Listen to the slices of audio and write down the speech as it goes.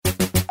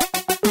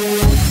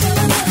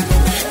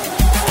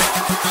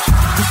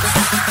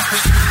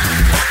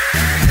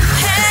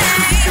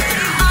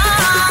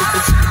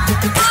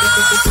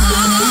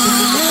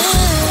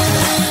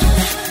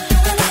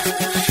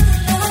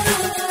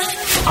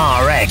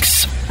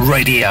RX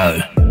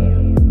Radio.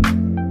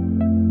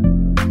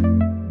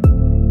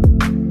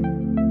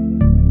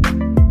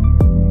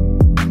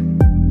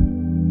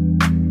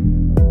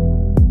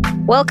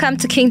 Welcome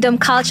to Kingdom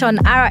Culture on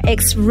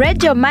RX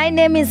Radio. My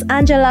name is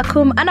Angela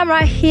Kum, and I'm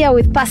right here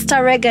with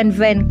Pastor Regan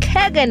Van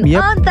Kagen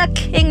on the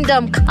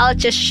Kingdom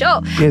Culture Show,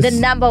 the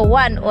number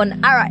one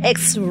on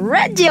RX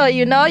Radio.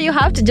 You know, you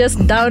have to just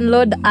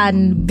download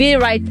and be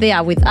right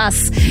there with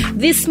us.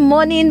 This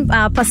morning,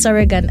 Pastor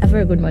Regan, a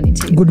very good morning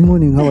to you. Good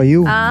morning. How are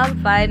you? I'm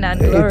fine and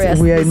glorious.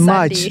 We are in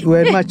March. We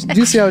are in March. Do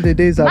you see how the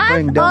days are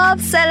going down?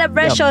 Month of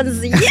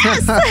celebrations. Yep.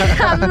 Yes,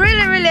 I'm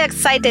really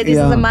excited. This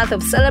is a month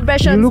of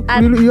celebrations.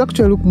 You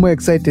actually look more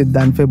excited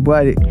than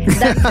February.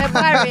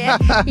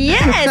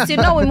 Yes, you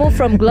know, we move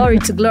from glory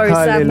to glory. So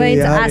I'm going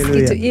to ask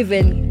you to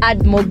even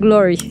add more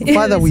glory.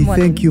 Father, we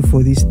thank you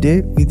for this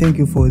day. We thank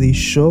you for this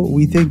show.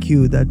 We thank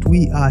you that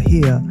we are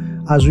here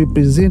as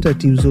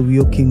representatives of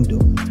your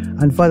kingdom.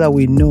 And Father,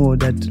 we know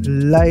that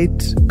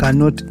light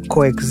cannot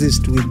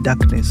coexist with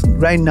darkness.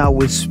 Right now,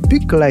 we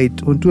speak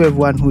light unto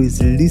everyone who is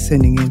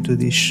listening into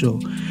this show.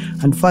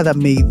 And Father,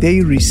 may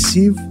they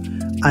receive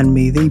and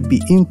may they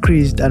be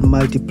increased and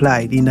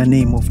multiplied in the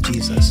name of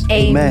Jesus.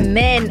 Amen.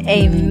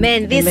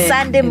 Amen. This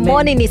Sunday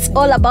morning is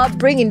all about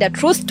bringing the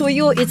truth to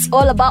you. It's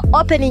all about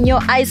opening your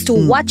eyes to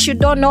what you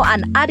don't know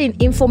and adding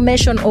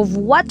information of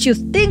what you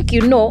think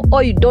you know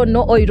or you don't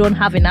know or you don't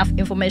have enough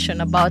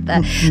information about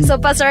that. So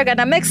Pastor Regan,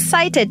 I'm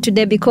excited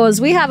today because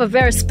we have a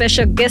very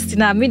special guest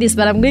in our midst,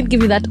 but I'm going to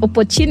give you that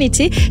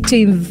opportunity to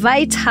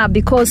invite her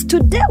because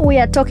today we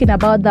are talking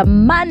about the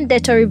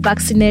mandatory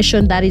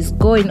vaccination that is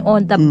going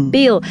on, the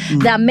bill,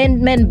 the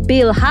amendment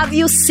bill. Have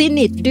you seen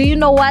it? Do you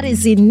know what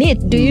is in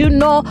it? Do you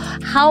know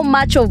how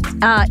much of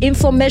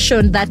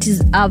information that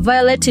is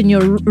violating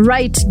your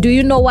right? Do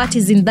you know what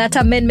is in that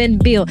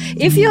amendment bill?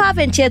 If you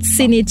haven't yet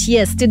seen it,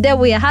 yes, today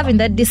we are having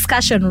that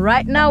discussion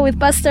right now with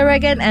Pastor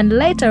Regan and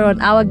later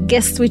on our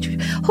guest,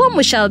 whom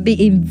we shall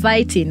be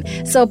inviting.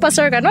 So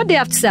Pastor Regan, what do you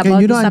have to say about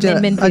this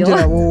amendment bill?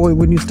 Angela,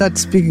 when you start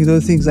speaking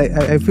those things,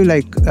 I feel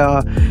like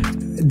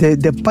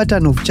the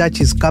pattern of church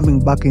is coming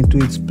back into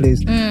its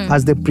place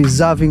as the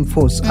preserving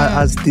force,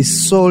 as the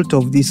salt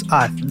of this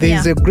earth. There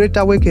is a great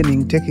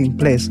awakening taking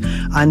place,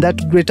 and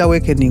that great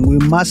awakening, we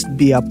must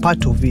be a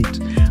part of it.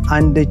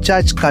 And the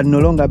church can no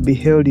longer be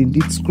held in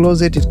its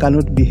closet. It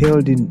cannot be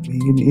held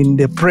in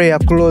the prayer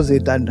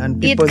closet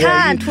and people. It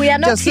can't. We are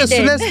not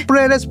hidden.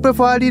 Let's pray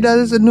for our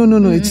leaders.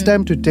 No. It's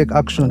time to take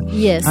action.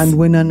 Yes. And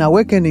when an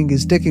awakening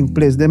is taking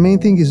place, the main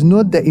thing is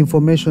not the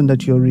information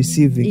that you're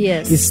receiving.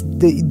 Yes. It's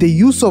the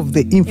use of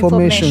the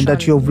information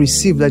that you've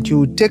received, that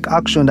you take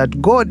action,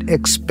 that God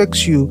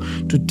expects you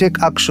to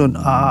take action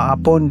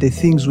upon the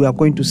things we are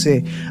going to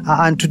say.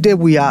 And today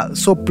we are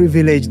so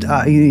privileged.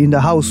 In the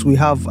house we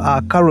have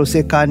Carol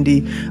Sekandi.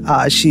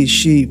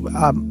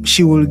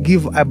 She will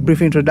give a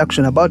brief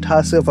introduction about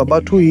herself,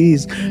 about who he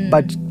is.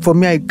 But for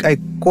me, I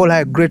call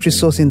her a great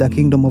resource in the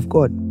kingdom of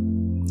God.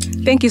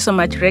 Thank you so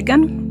much,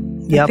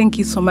 Regan. Yep. Thank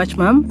you so much,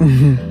 Ma'am.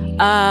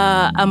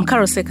 I'm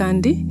Carol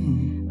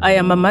Sekandi. I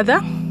am a mother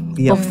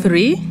of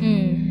 3.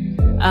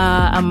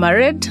 I'm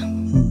married.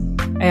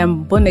 I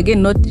am born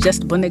again, not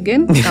just born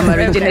again. I'm a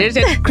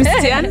regenerated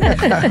Christian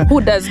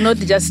who does not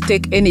just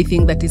take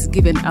anything that is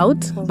given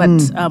out, but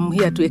I'm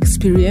here to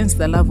experience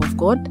the love of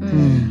God.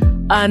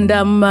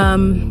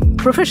 And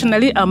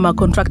professionally, I'm a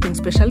contracting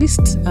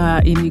specialist.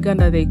 In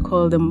Uganda, they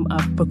call them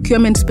a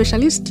procurement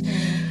specialist.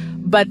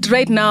 But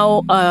right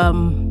now,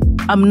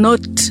 I'm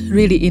not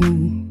really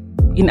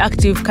in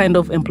active kind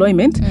of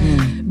employment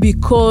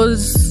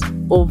because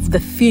of the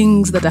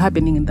things that are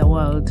happening in the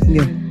world.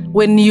 Yeah.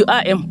 When you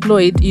are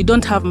employed, you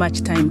don't have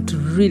much time to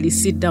really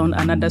sit down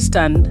and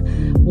understand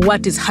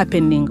what is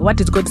happening, what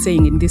is God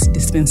saying in this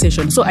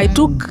dispensation. So I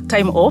took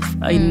time off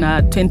in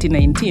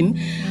 2019,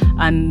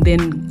 and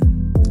then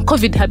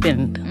COVID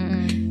happened.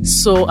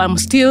 So I'm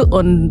still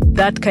on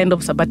that kind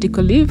of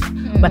sabbatical leave,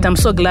 but I'm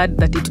so glad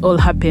that it all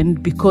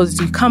happened because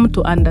you come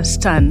to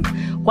understand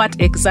what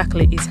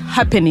exactly is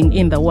happening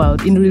in the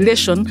world in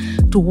relation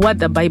to what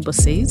the Bible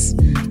says,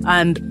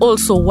 and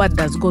also what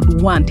does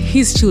God want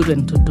his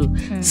children to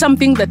do.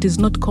 Something that is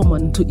not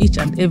common to each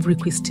and every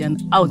Christian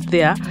out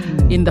there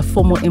in the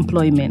formal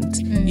employment.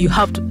 You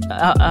have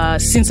to,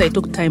 since I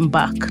took time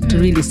back to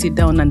really sit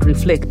down and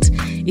reflect,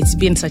 it's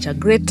been such a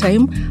great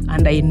time,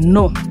 and I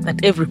know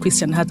that every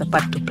Christian has a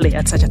part to play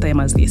at such a time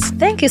as this.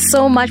 Thank you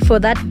so much for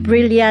that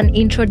brilliant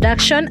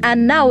introduction.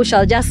 And now we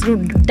shall just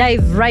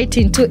dive right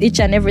into each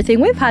and everything.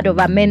 We've heard of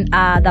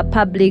the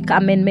public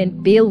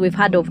amendment bill. We've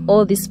heard of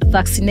all this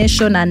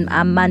vaccination and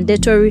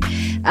mandatory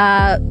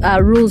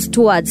rules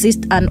towards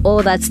it and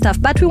all that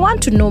stuff. But we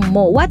want to know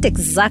more. What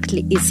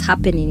exactly is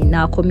happening in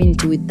our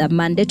community with the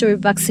mandatory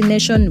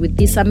vaccination, with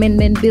this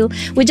amendment bill?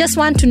 We just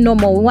want to know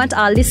more. We want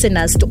our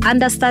listeners to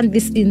understand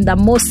this in the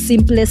most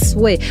simplest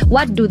way.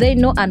 What do they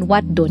know and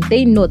what don't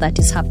they know that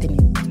is happening?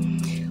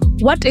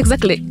 What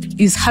exactly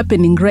is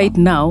happening right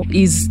now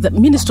is the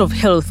Ministry of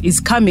Health is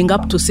coming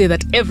up to say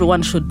that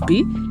everyone should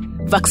be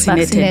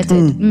vaccinated.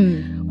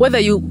 Whether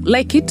you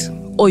like it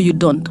or you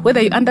don't,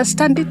 whether you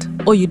understand it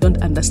or you don't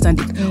understand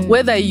it,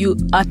 whether you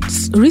are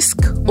at risk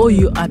or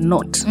you are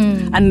not.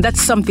 And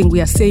that's something we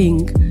are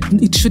saying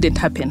it shouldn't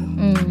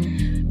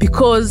happen.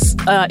 Because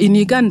in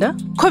Uganda,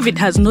 COVID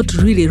has not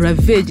really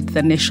ravaged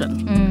the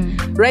nation.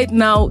 Right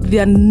now,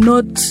 there are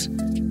not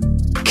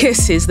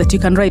cases that you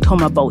can write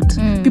home about.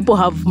 People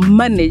have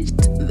managed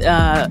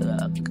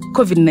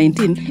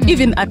COVID-19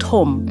 even at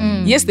home.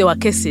 Yes, there were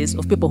cases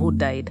of people who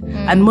died,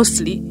 and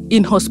mostly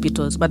in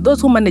hospitals. But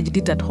those who managed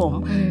it at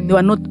home, there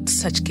were not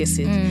such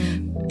cases.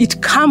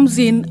 It comes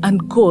in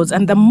and goes,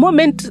 and the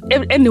moment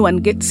anyone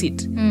gets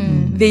it,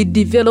 they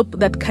develop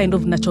that kind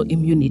of natural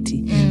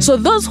immunity. So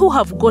those who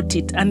have got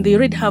it and they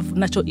already have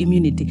natural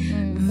immunity,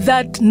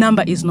 that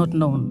number is not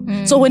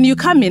known. So when you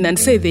come in and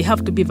say they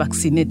have to be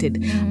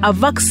vaccinated, a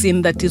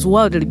vaccine that is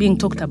widely being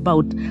talked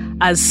about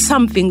as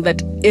something that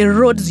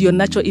erodes your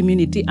natural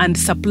immunity and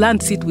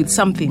supplants it with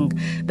something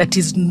that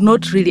is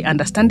not really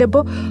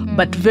understandable,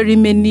 but very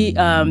many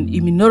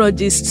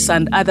immunologists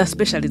and other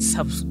specialists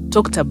have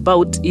talked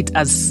about it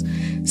as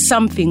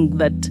something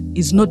that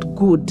is not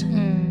good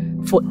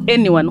for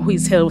anyone who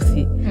is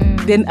healthy,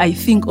 then I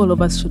think all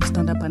of us should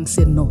stand up and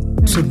say no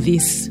to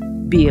this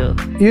bill.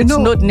 It's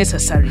not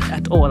necessary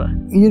at all.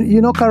 You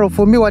know, Carol,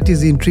 for me what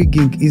is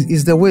intriguing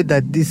is the way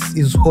that this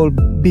is all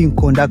being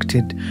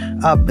conducted,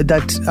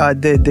 that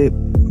the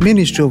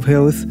Ministry of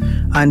Health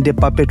and the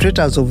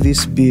perpetrators of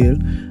this bill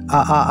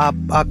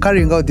are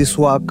carrying out this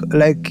work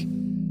like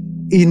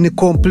in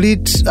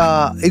complete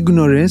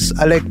ignorance,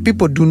 like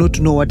people do not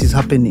know what is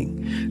happening.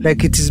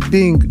 Like it is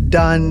being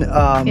done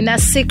in a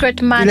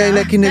secret manner,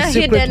 like in a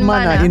secret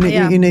manner,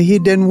 in a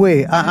hidden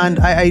way. And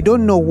I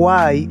don't know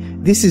why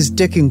this is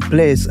taking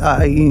place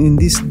in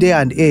this day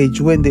and age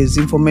when there's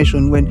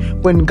information,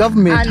 when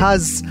government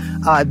has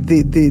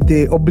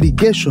the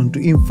obligation to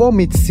inform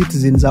its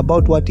citizens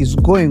about what is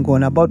going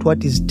on, about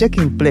what is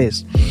taking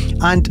place.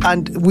 And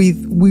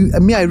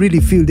I really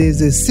feel there's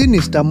a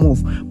sinister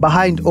move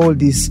behind all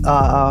this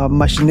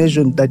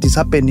machination that is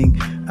happening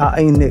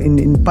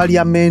in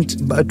Parliament,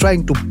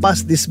 trying to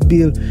pass this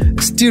bill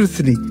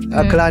stealthily,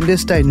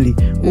 clandestinely.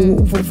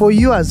 For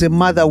you as a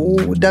mother,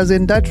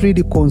 doesn't that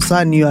really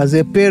concern you as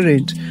a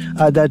parent,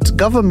 that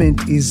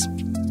government is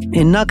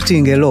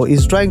enacting a law,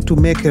 is trying to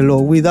make a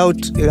law without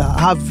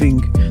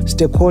having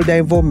stakeholder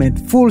involvement,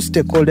 full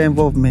stakeholder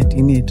involvement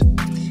in it?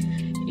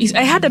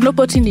 I had an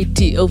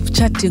opportunity of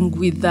chatting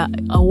with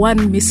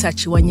one Miss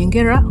Sachi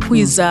Wanyengera, who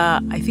is,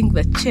 I think,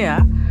 the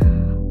chair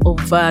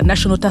of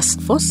National Task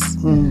Force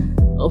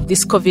of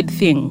this COVID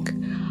thing.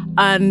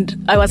 And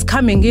I was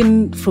coming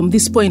in from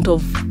this point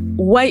of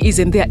why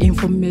isn't there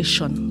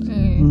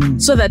information?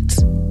 So that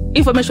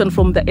information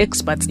from the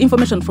experts,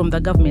 information from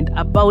the government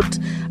about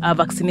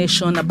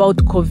vaccination, about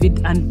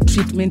COVID and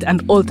treatment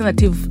and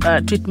alternative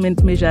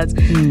treatment measures.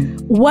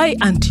 Why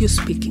aren't you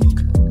speaking?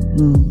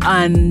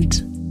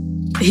 And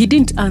he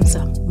didn't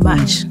answer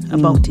much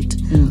about it.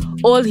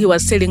 All he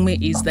was telling me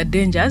is the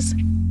dangers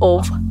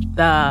of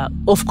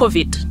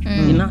COVID,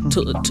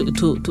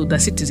 to the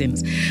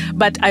citizens.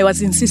 But I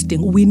was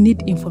insisting we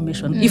need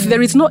information. If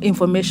there is no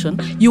information,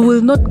 you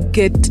will not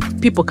get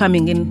people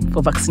coming in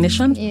for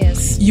vaccination.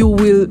 Yes, you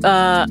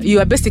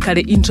are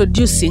basically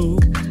introducing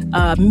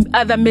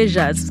other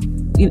measures,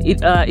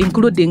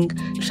 including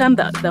shun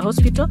the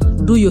hospital,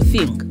 do your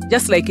thing,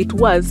 just like it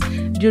was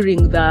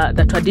during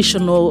the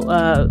traditional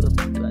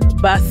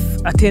birth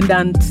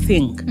attendant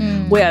thing,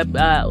 where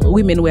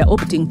women were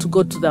opting to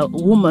go to the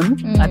woman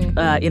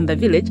in the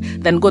village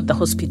than go to the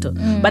hospital.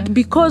 But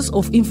because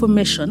of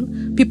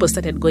information, people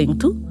started going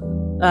to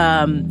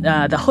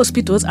the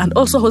hospitals, and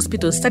also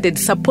hospitals started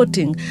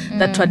supporting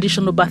the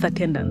traditional birth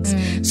attendants.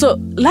 So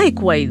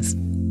likewise,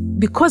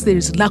 because there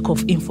is lack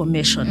of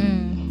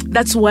information,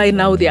 that's why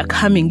now they are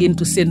coming in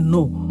to say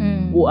no,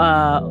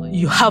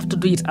 you have to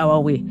do it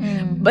our way.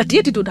 But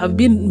yet it would have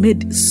been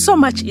made so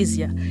much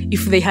easier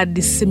if they had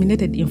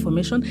disseminated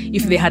information,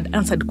 if they had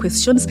answered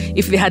questions,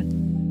 if they had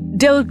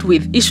dealt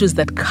with issues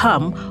that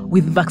come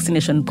with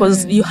vaccination.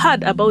 Because you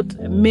heard about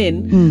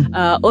men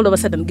all of a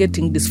sudden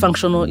getting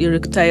dysfunctional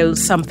erectile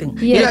something.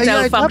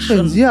 Erectile it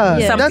function. happens.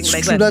 That's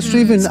like true. that. That's true.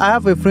 Even I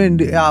have a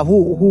friend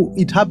who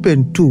it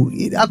happened to.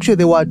 Actually,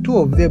 there were two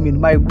of them in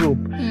my group,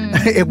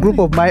 a group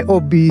of my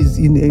OBs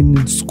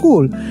in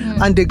school.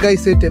 And the guy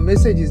sent a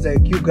message, he's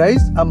like, you guys,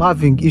 I'm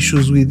having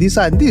issues with this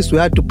and this. We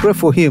had to pray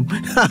for him.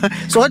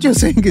 So what you're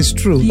saying is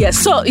true. Yes,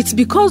 so it's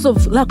because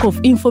of lack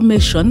of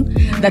information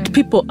that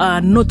people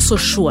are not so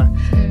sure.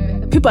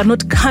 People are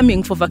not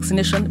coming for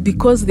vaccination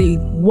because they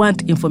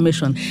want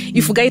information.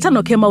 If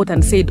Gaetano came out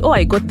and said,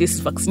 I got this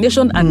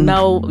vaccination and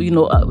now,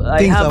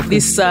 I have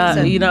this,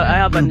 I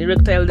have an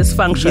erectile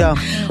dysfunction.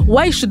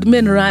 Why should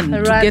men run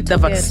to get the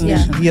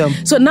vaccination?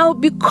 So now,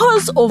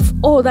 because of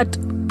all that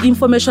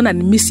information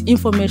and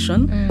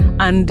misinformation,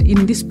 and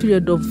in this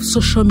period of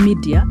social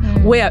media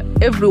where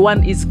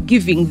everyone is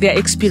giving their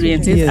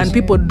experiences and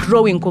people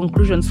drawing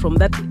conclusions from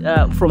that,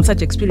 from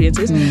such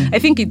experiences, I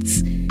think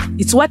it's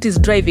what is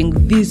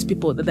driving these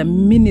people, the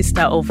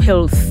Minister of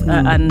Health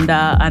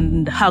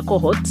and her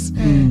cohorts,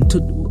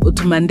 to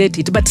to mandate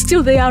it, but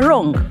still they are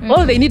wrong.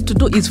 All they need to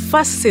do is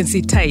first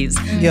sensitize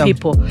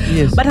people.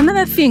 Yes. But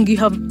another thing, you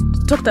have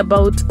talked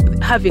about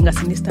having a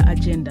sinister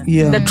agenda.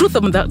 Yeah. The truth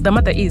of the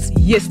matter is,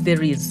 yes,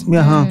 there is.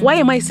 Why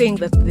am I saying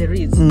that there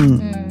is?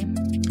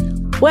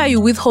 Where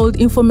you withhold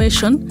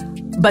information,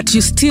 but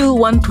you still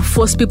want to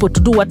force people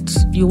to do what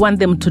you want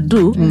them to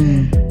do,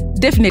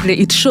 definitely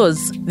it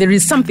shows there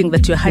is something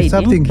that you're hiding,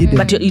 something hidden.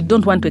 but you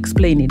don't want to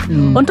explain it.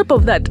 On top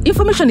of that,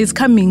 information is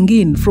coming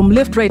in from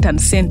left, right,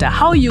 and center.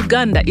 How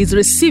Uganda is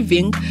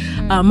receiving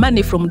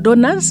money from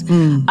donors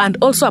and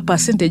also a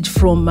percentage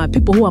from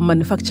people who are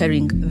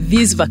manufacturing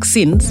these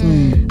vaccines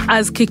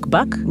as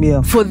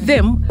kickback for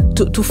them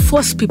to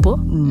force people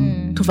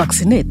to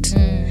vaccinate.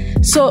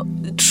 So,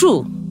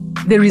 true,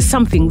 there is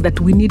something that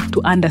we need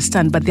to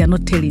understand, but they are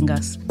not telling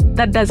us.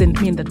 That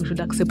doesn't mean that we should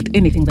accept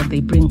anything that they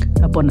bring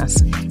upon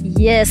us.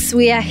 Yes,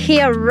 we are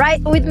here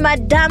right with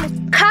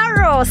Madame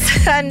Carol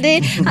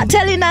Sandy,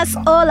 telling us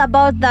all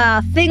about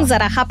the things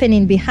that are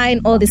happening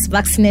behind all these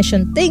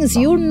vaccination things.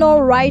 You know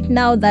right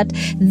now that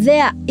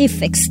there are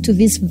effects to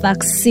this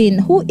vaccine.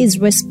 Who is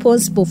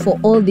responsible for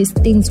all these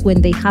things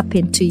when they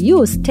happen to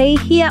you? Stay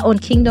here on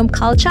Kingdom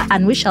Culture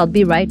and we shall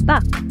be right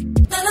back.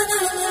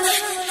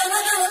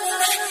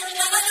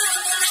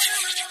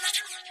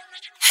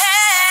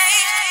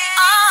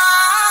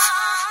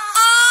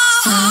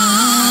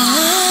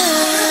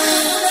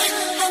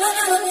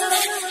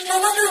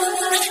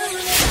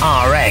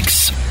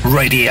 RX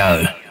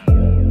Radio.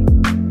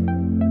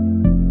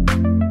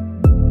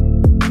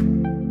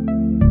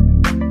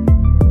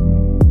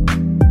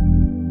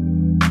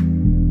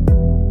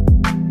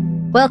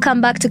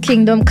 Welcome back to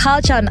Kingdom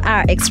Culture on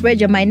RX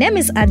Radio. My name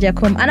is Anja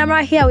Kum and I'm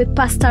right here with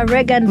Pastor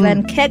Regan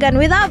Van Kegan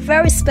with our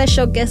very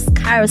special guest,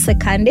 Carol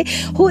Sekandi,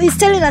 who is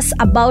telling us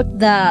about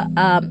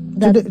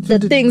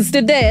the things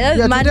today,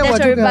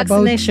 mandatory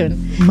vaccination.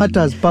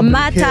 Matters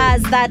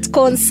that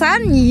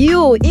concern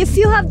you. If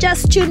you have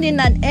just tuned in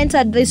and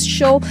entered this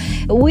show,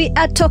 we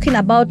are talking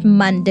about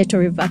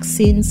mandatory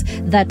vaccines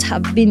that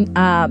have been,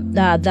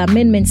 the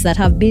amendments that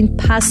have been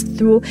passed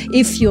through.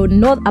 If you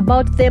know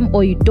about them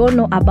or you don't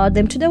know about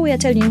them, today we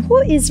are telling you who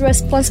is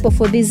responsible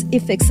for these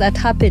effects that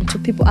happen to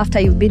people after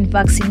you've been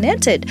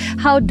vaccinated.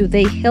 How do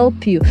they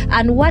help you?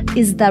 And what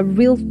is the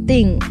real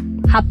thing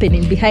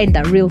happening behind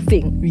the real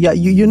thing? Yeah,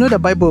 you know the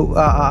Bible,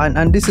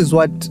 and this is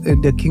what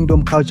the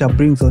Kingdom Culture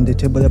brings on the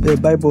table. The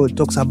Bible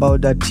talks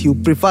about that He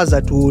prefers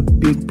that we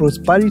would be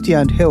prosperity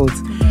and health.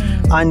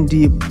 And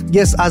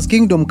yes, as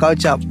Kingdom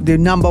Culture, the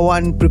number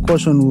one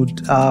precaution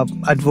would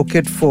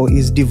advocate for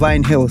is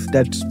divine health,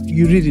 that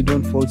you really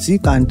don't fall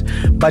sick.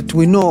 But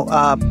we know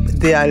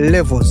there are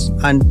levels,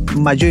 and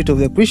majority of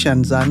the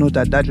Christians are not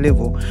at that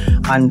level.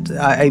 And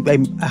I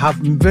have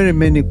very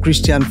many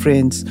Christian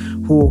friends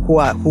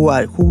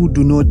who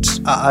do not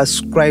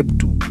ascribe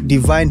to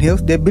divine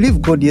health. They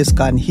believe God, yes,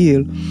 can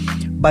heal,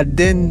 but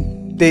then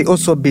they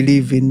also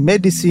believe in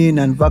medicine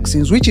and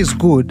vaccines, which is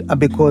good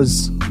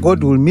because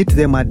God will meet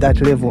them at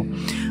that level.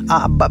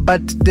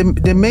 But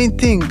the main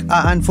thing,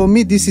 and for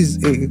me, this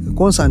is a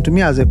concern to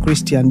me as a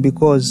Christian,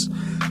 because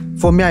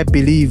for me, I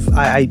believe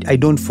I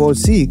don't fall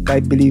sick. I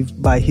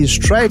believe by His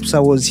stripes I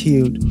was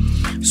healed.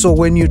 So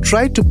when you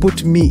try to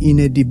put me in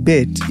a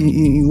debate,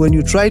 when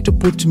you try to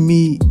put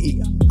me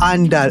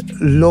under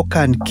lock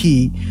and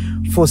key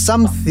for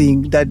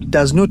something that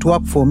does not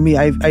work for me,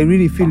 I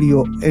really feel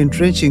you're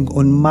entrenching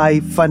on my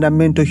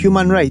fundamental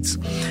human rights.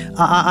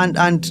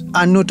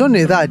 And not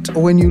only that,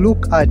 when you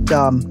look at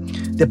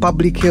the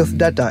public health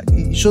data,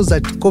 it shows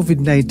that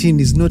COVID-19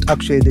 is not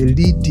actually the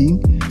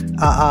leading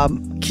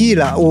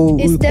killer or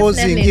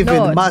causing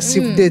even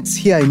massive deaths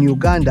here in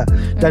Uganda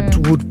that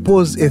would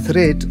pose a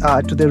threat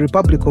to the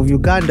Republic of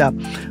Uganda,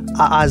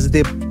 as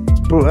the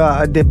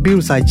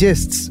bill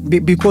suggests.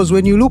 Because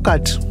when you look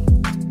at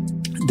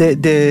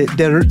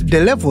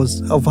the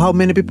levels of how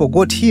many people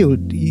got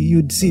healed,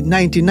 you'd see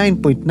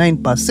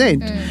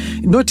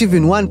 99.9%. Not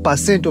even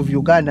 1% of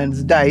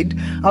Ugandans died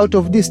out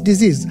of this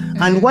disease.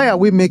 And why are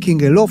we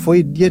making a law for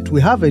it, yet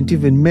we haven't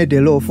even made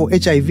a law for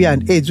HIV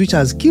and AIDS, which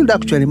has killed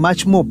actually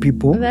much more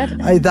people than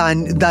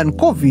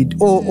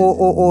COVID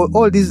or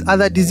all these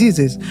other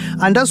diseases?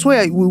 And that's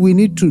why we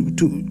need to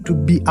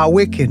be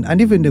awakened.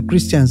 And even the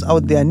Christians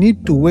out there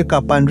need to wake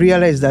up and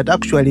realize that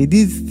actually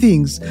these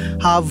things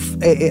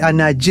have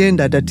an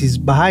agenda that is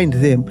behind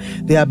them.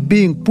 They are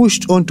being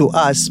pushed onto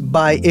us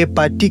by a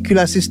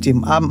particular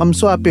system. I'm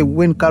so happy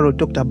when Carol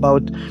talked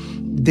about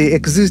the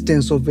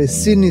existence of a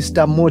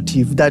sinister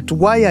motive, that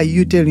why are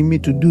you telling me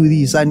to do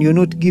this and you're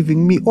not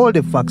giving me all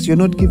the facts, you're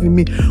not giving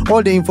me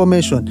all the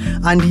information.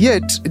 And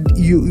yet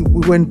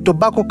when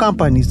tobacco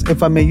companies,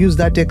 if I may use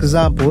that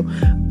example,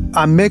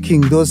 are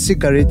making those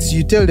cigarettes,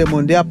 you tell them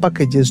on their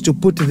packages to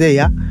put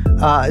there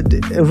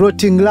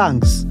rotting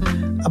lungs.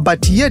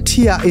 But yet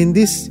here in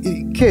this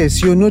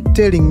case, you're not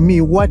telling me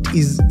what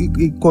is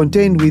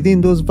contained within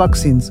those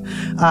vaccines.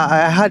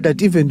 I heard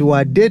that even there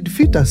were dead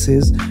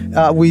fetuses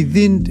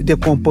within the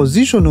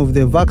composition of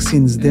the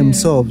vaccines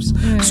themselves.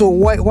 So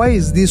why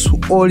is this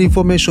all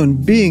information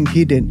being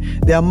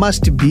hidden? There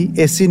must be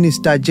a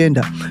sinister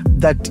agenda.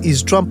 that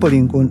is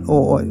trampling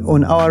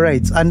on our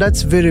rights. And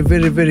that's very,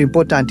 very, very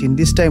important in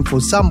this time for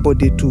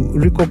somebody to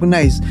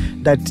recognize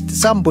that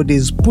somebody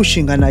is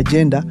pushing an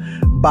agenda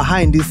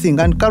behind this thing.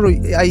 And Carol,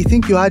 I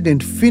think you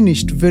hadn't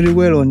finished very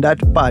well on that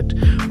part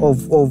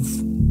of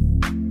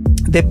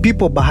the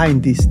people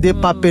behind this, the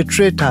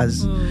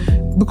perpetrators.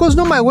 Because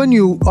normally when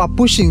you are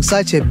pushing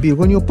such a bill,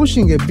 when you're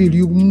pushing a bill,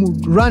 you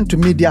run to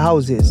media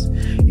houses.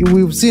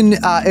 We've seen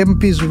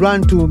MPs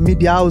run to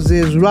media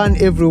houses, run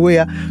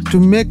everywhere to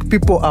make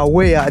people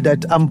aware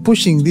that I'm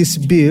pushing this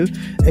bill.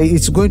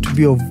 It's going to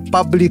be of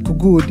public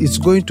good. It's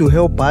going to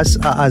help us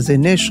as a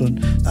nation.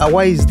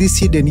 Why is this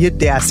hidden? Yet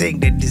they are saying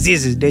the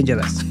disease is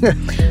dangerous.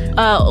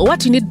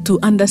 What you need to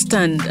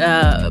understand,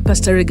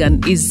 Pastor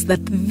Regan, is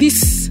that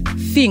this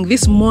thing,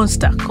 this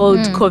monster called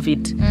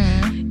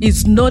COVID,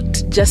 is not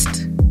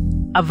just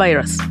a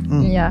virus.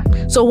 Yeah.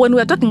 So when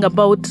we're talking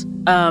about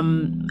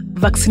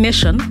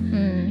vaccination,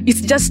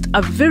 it's just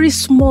a very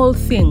small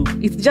thing.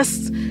 It's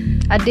just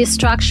a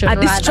distraction.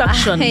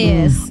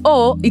 Yes.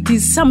 Or it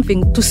is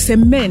something to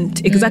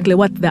cement exactly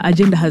what the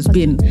agenda has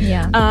been.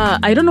 Yeah.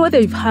 I don't know whether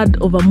you've heard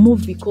of a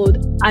movie called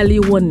Early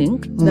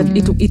Warning that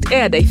it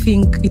aired, I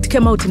think it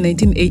came out in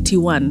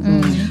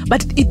 1981.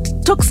 But it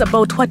talks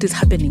about what is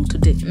happening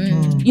today.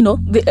 You know,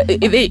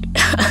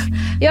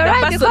 you're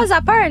right, because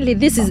apparently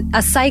this is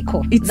a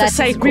cycle. It's a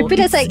cycle.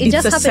 Repeated cycle. It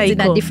just happens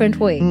in a different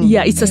way.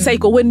 Yeah, it's a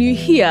cycle. When you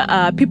hear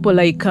people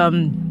like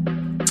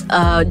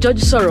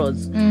George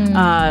Soros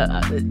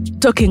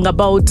talking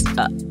about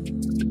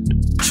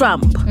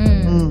Trump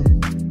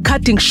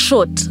cutting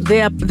short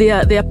their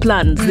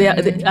plans,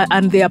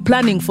 and they are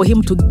planning for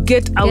him to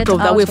get out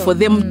of the way for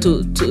them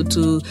to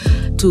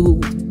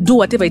do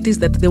whatever it is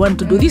that they want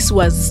to do. This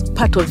was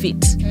part of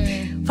it.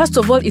 First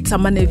of all, it's a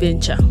money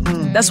venture.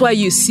 That's why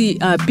you see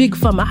Big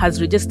Pharma has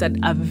registered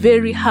a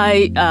very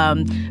high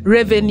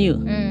revenue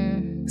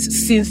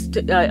since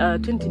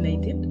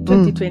 2019,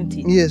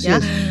 2020. Yes, yeah?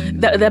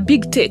 yes. The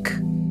big tech.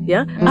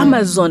 Yeah,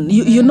 Amazon.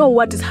 You know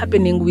what is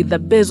happening with the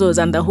Bezos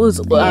and the whole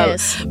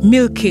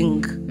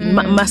milking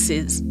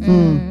masses.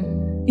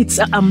 It's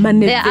a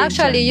money. They're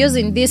actually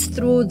using this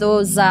through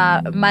those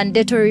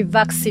mandatory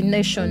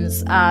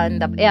vaccinations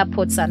and the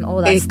airports and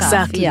all that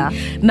stuff. Exactly. Yeah.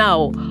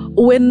 Now,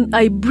 when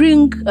I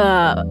bring,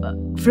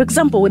 for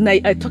example, when I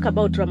talk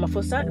about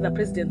Ramaphosa, the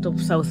president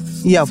of South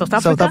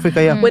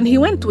Africa, yeah. When he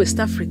went to West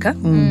Africa,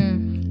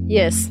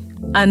 yes,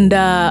 and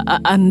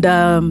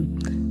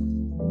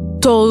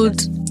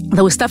told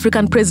the West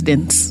African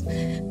presidents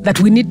that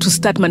we need to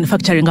start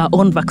manufacturing our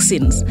own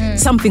vaccines,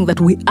 something that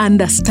we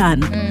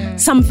understand,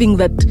 something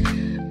that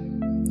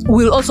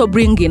will also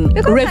bring in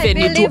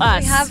revenue to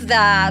us. We have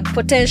the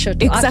potential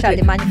to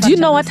actually manufacture. Do you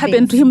know what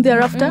happened to him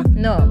thereafter?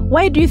 No.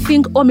 Why do you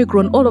think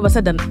Omicron all of a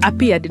sudden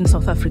appeared in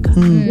South Africa?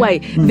 Why?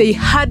 They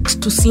had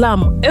to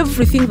slam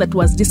everything that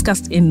was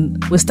discussed in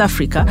West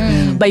Africa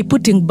by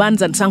putting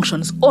bans and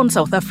sanctions on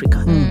South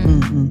Africa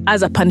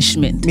as a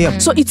punishment. Yeah.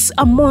 So it's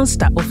a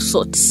monster of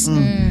sorts.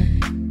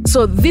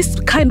 So this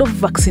kind of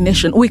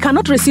vaccination, we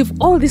cannot receive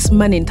all this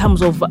money in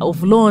terms of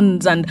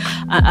loans and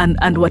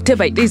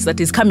whatever it is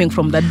that is coming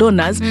from the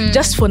donors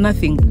just for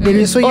nothing. There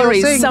is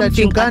always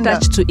something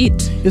attached to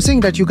it. You're saying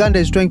that Uganda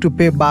is trying to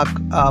pay back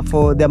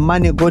for the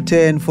money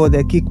gotten, for the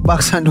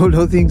kickbacks and all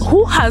those things.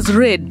 Who has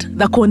read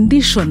the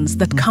conditions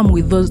that come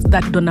with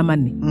that donor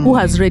money? Who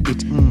has read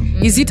it?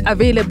 Is it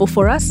available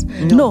for us?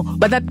 No,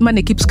 but that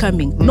money keeps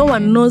coming. No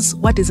one knows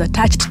what is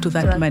attached to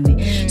that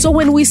money. So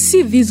when we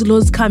see these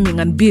laws coming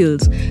and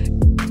bills,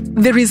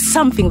 there is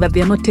something that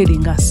they are not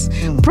telling us.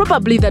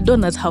 Probably the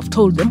donors have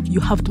told them, you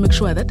have to make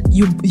sure that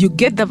you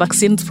get the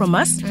vaccines from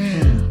us,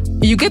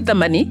 you get the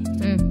money,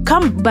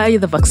 come buy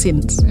the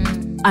vaccines,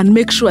 and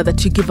make sure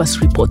that you give us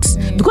reports.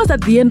 Because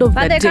at the end of the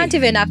day... But they can't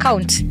even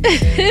account.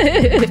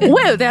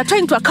 Well, they are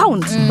trying to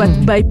account,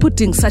 but by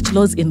putting such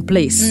laws in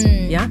place.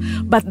 Yeah.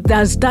 But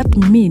does that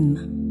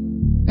mean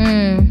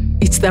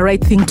it's the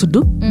right thing to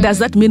do? Does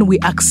that mean we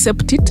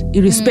accept it,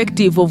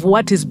 irrespective of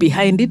what is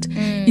behind it?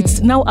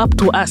 It's now up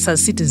to us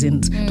as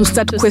citizens to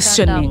start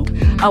questioning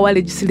our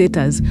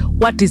legislators.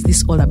 What is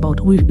this all about?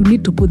 We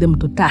need to put them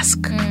to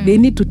task. They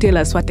need to tell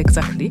us what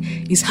exactly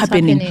is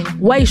happening.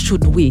 Why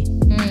should we?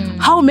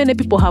 How many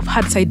people have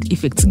had side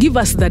effects? Give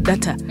us the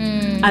data.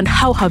 And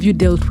how have you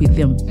dealt with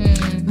them?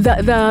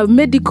 The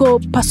medical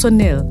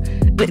personnel,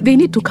 they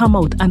need to come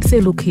out and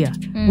say, look here,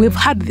 we've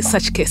had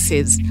such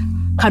cases.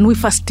 Can we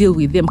first deal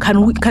with them?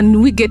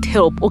 Can we get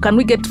help, or can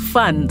we get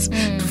funds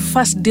to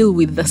first deal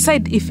with the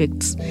side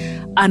effects?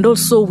 And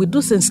also we do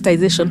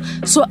sensitization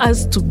so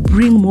as to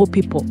bring more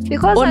people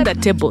on the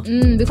table.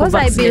 Because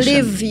I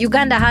believe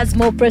Uganda has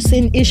more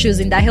pressing issues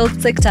in the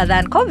health sector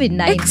than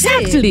COVID-19.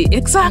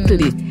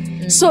 Exactly.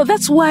 So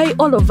that's why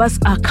all of us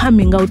are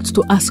coming out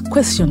to ask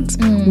questions.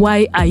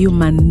 Why are you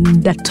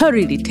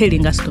mandatorily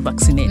telling us to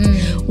vaccinate?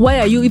 Why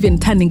are you even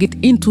turning it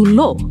into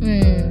law?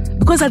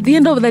 Because at the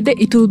end of the day,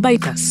 it will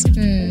bite us.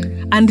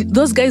 And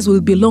those guys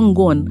will be long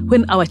gone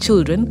when our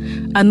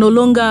children are no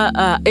longer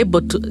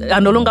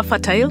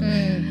fertile.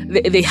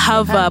 they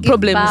have Can't give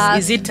problems. birth.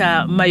 Is it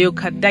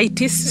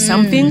myocarditis,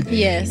 something?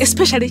 yes.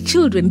 Especially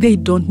children, they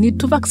don't need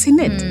to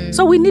vaccinate.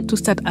 So we need to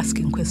start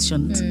asking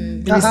questions.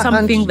 It is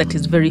something that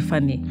is very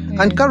funny.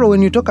 And Carol,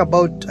 when you talk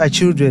about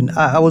children,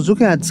 I was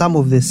looking at some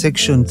of the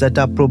sections that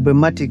are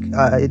problematic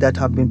that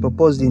have been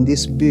proposed in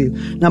this bill.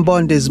 Number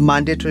one, there's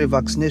mandatory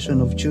vaccination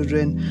of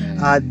children.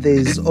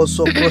 There's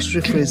also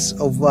cross-reference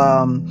of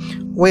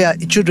where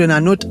children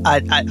are not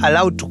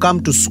allowed to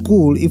come to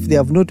school if they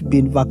have not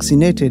been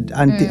vaccinated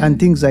and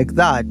things like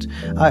that.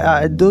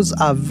 Those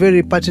are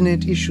very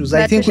pertinent issues.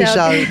 I think we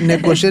shall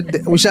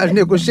negotiate. We shall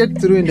negotiate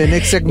through in the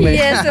next segment.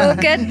 Yes, we'll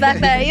get back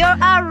there. You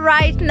are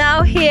right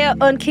now here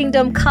on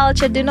Kingdom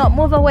Culture. Do not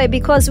move away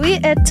because we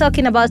are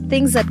talking about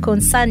things that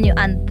concern you,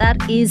 and that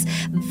is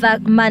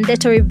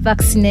mandatory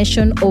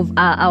vaccination of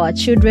our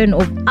children,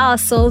 of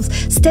ourselves.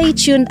 Stay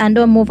tuned and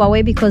don't move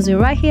away because we're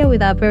right here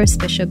with our very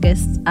special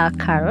guest,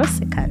 Carol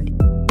Sekandi.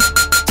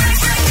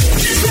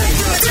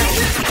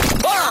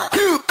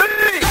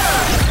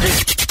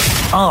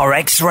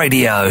 RX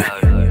Radio.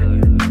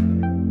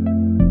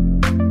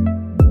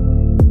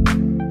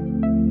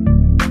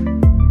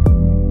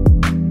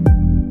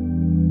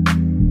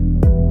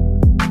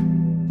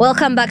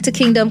 Welcome back to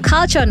Kingdom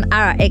Culture on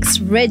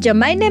RX Radio.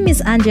 My name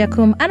is Andrea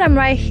Kum and I'm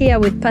right here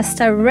with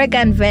Pastor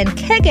Regan Van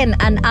Kegen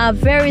and our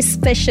very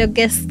special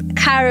guest,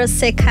 Carol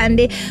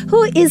Sekandi,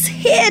 who is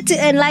here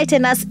to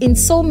enlighten us in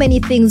so many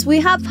things. We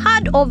have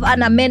heard of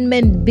an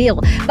amendment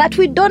bill, but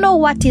we don't know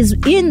what is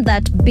in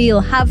that bill.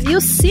 Have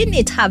you seen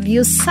it? Have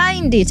you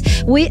signed it?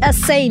 We are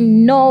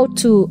saying no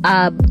to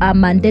a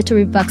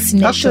mandatory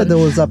vaccination. Actually, there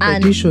was a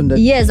petition that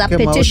yes, a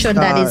came petition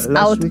out, that is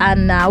last out, week.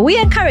 and we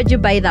encourage you,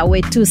 by the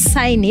way, to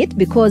sign it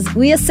because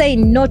we are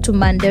saying no to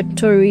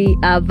mandatory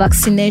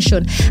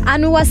vaccination,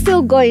 and we were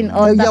still going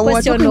on the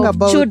question of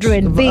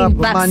children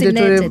being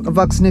vaccinated. Mandatory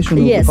vaccination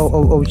Yes. of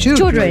children.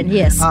 Children,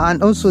 yes.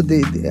 And also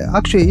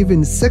actually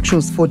even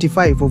sections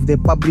 45 of the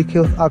Public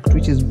Health Act,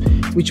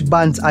 which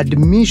bans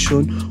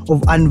admission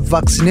of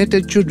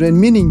unvaccinated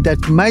children, meaning that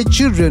my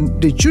children,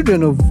 the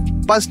children of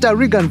Pastor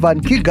Regan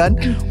Van Kegen,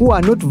 who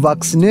are not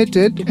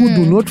vaccinated, who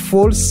do not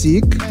fall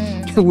sick,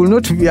 will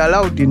not be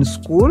allowed in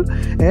school,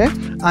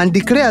 and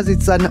declares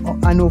it's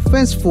an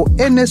offense for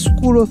any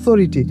school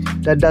authority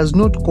that does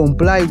not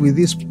comply with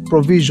this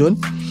provision.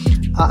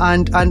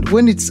 And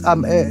when it's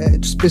to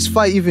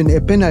specify even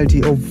a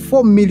penalty of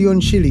 4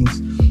 million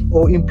shillings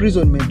or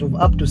imprisonment of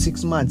up to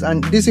 6 months.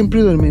 And this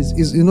imprisonment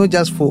is not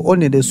just for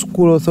only the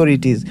school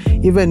authorities,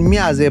 even me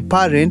as a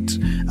parent,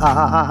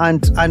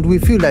 and we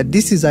feel that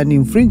this is an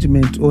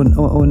infringement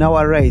on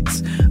our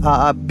rights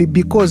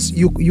because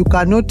you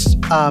cannot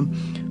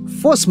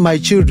force my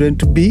children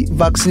to be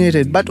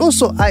vaccinated. But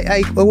also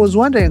I was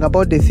wondering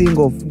about the thing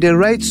of the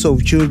rights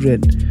of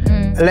children.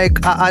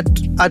 Like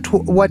at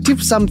what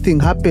if something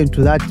happened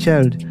to that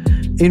child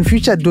in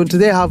future? Don't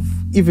they have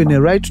even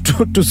a right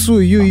to sue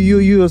you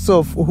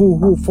yourself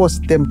who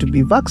forced them to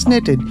be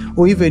vaccinated,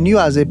 or even you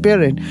as a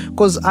parent?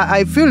 Because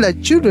I feel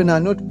that children are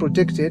not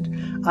protected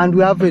and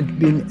we haven't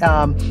been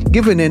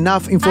given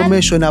enough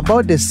information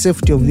about the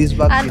safety of these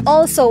vaccines. And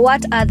also,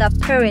 what are the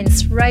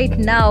parents right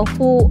now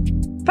who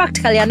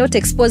practically are not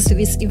exposed to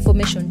this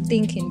information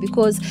thinking?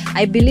 Because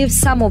I believe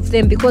some of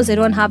them, because they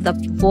don't have the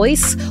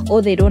voice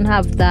or they don't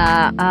have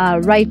the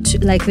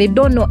right, like they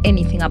don't know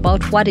anything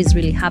about what is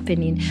really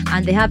happening,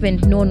 and they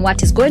haven't known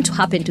what is going to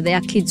happen to their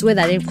kids,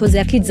 because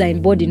their kids are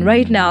in boarding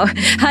right now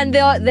and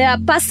they are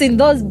passing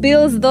those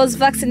bills, those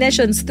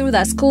vaccinations through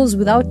the schools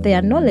without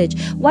their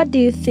knowledge. What do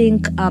you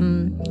think?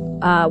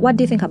 What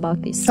do you think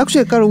about this?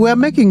 Actually, Carol, we are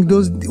making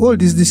all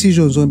these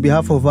decisions on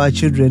behalf of our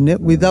children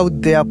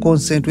without their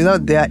consent,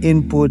 without their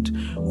input.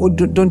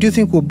 Don't you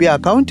think we'll be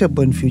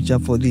accountable in future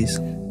for this?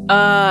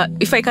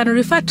 If I can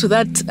refer to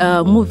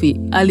that movie,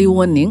 Early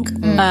Warning,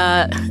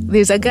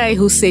 there's a guy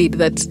who said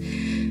that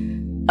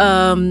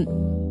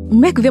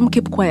make them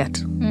keep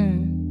quiet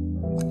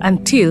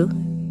until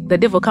the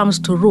devil comes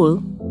to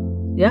rule,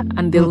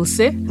 and they will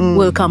say,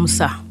 welcome,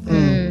 sir.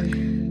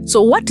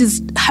 So what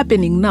is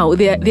happening now,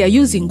 they are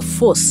using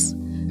force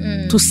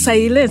to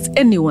silence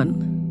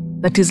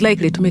anyone that is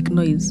likely to make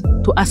noise,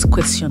 to ask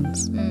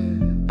questions.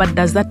 But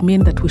does that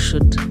mean that we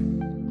should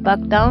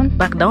back down?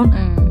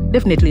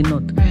 Definitely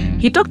not.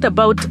 He talked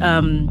about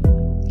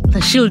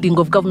the shielding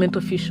of government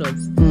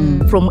officials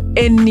from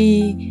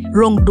any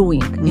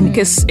wrongdoing in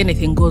case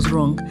anything goes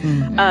wrong.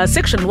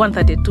 Section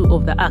 132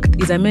 of the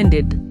Act is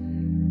amended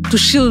to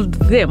shield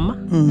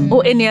them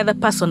or any other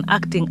person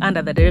acting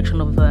under the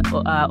direction of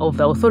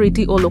the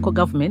authority or local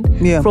government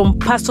from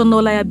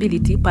personal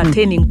liability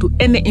pertaining to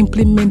any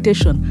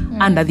implementation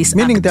under this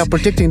Meaning Act. they are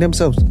protecting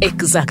themselves.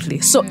 Exactly.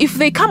 So if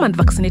they come and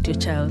vaccinate your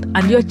child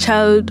and your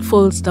child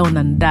falls down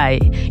and die,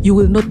 you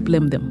will not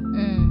blame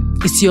them.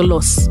 It's your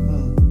loss.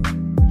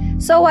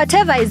 So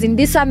whatever is in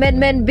this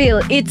amendment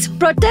bill, it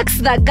protects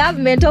the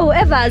government or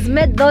whoever has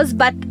made those,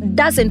 but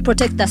doesn't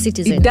protect the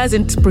citizen. It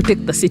doesn't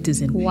protect the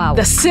citizen. Wow.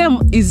 The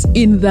same is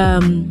in the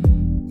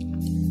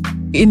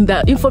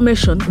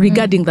information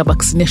regarding the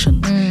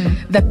vaccination.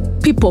 The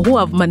people who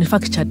have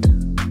manufactured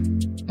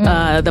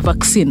the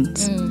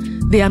vaccines,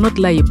 they are not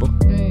liable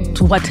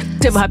to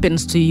whatever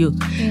happens to you.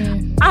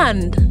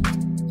 And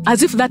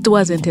as if that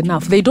wasn't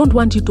enough, they don't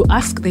want you to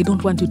ask, they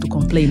don't want you to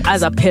complain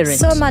as a parent.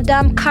 So,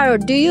 Madam Carol,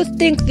 do you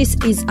think this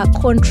is a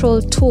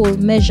control tool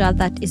measure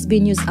that is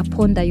being used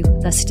upon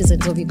the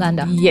citizens of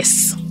Uganda?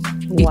 Yes.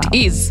 Wow.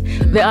 It is.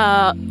 There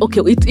are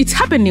it's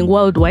happening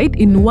worldwide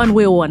in one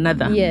way or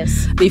another.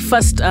 Yes. They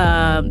first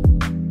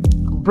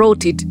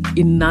brought it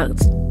in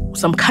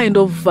some kind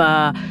of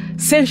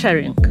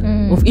censoring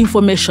of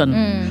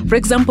information. For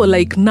example,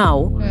 like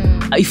now,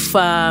 if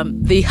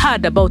they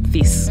heard about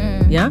this,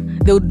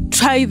 they would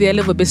try their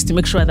level best to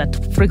make sure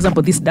that, for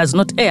example, this does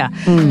not air.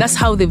 That's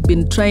how they've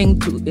been trying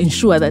to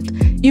ensure that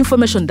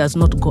information does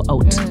not go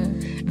out.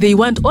 They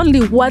want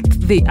only what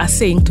they are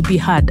saying to be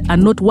heard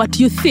and not what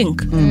you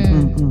think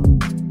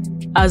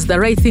as the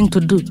right thing to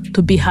do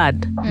to be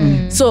heard.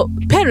 So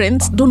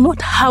parents do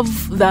not have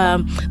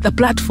the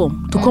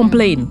platform to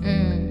complain.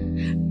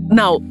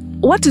 Now,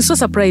 what is so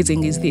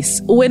surprising is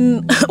this.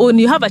 When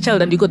you have a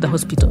child and you go to the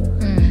hospital,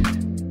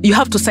 you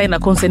have to sign a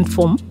consent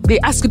form. They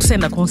ask you to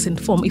sign a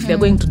consent form if they're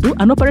going to do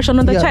an operation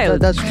on the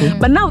child. That's true.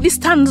 But now this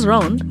turns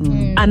around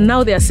and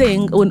now they are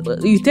saying when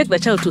you take the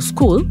child to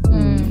school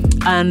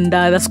and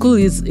the school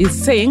is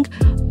saying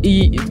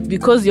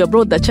because you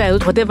brought the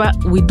child, whatever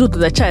we do to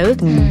the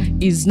child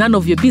is none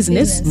of your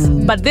business,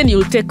 but then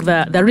you'll take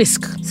the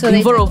risk So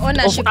they take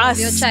ownership of us.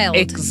 your child.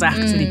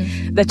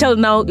 Exactly. The child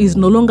now is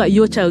no longer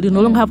your child. You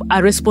no longer have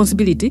a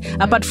responsibility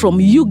apart from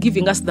you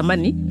giving us the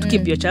money to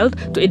keep your child,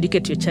 to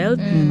educate your child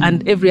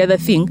and every other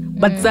thing.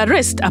 But the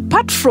rest,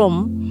 apart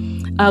from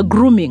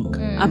grooming,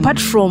 apart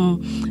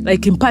from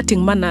like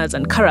imparting manners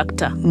and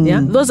character,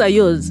 those are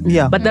yours.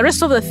 Yeah. But the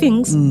rest of the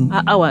things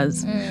are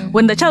ours.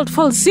 When the child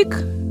falls sick,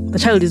 the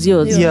child is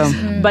yours.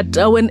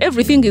 But when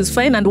everything is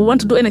fine and we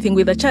want to do anything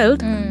with the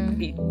child,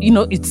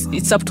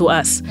 it's up to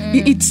us.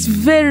 It's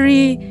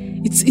very,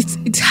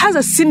 it has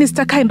a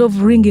sinister kind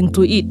of ringing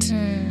to it.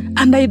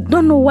 And I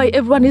don't know why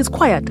everyone is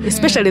quiet,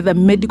 especially the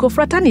medical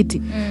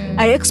fraternity.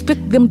 I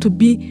expect them to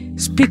be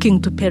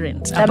speaking to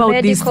parents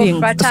about these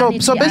things.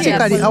 So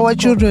basically, our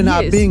children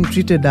are being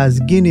treated as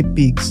guinea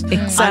pigs.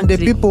 Exactly. And the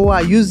people who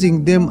are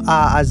using them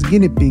as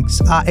guinea pigs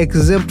are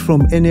exempt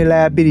from any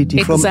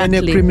liability, from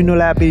any criminal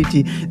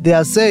liability. They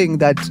are saying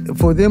that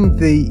for them,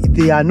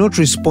 they are not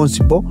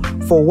responsible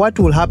for what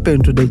will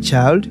happen to the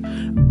child,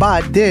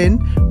 but then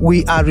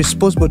we are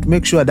responsible to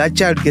make sure that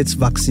child gets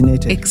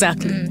vaccinated.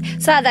 Exactly.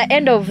 So at the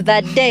end of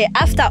that day,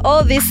 after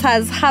all this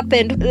has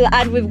happened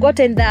and we've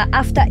gotten the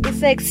after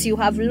effects, you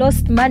have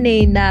lost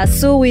money in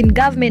suing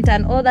government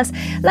and others,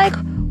 like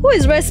who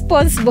is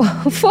responsible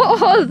for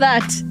all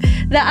that?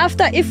 The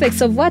after effects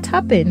of what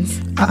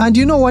happens. And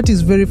you know what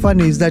is very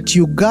funny is that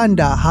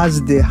Uganda has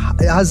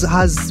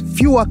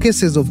fewer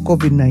cases of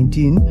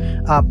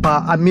COVID-19 per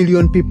 1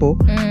 million people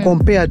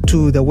compared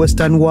to the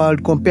Western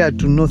world, compared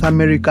to North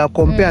America,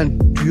 compared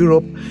to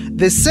Europe.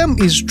 The same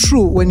is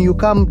true when you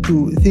come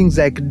to things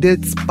like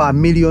deaths per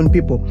million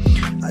people.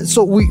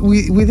 So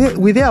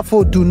we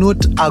therefore do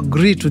not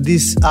agree to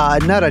this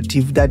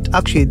narrative that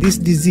actually this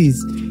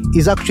disease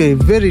is actually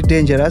very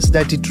dangerous,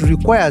 that it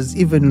requires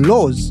even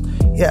laws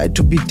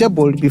to be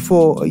tabled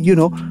before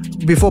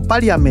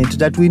Parliament,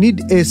 that we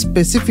need a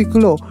specific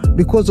law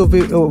because of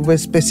a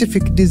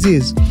specific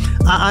disease.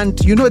 And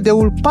they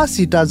will pass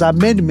it as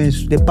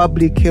amendments to the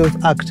Public Health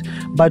Act.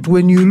 But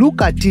when you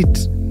look at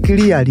it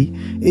clearly,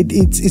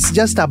 it's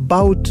just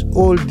about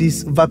all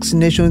this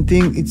vaccination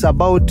thing. It's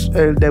about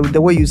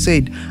the way you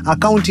said,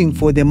 accounting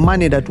for the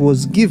money that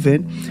was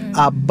given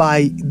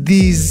by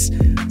these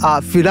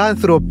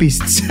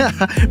philanthropists,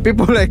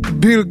 people like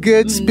Bill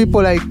Gates,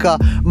 people like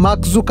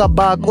Mark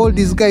Zuckerberg, all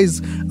these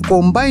guys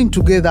combined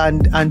together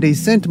and they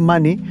sent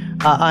money.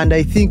 And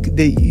I think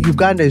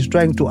Uganda is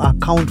trying to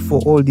account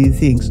for all these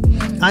things.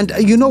 And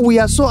we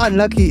are so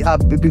unlucky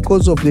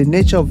because of the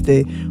nature of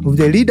the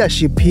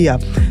leadership here.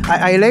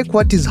 I like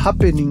what is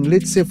happening.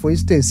 Let's say, for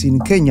instance, in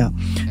Kenya,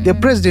 the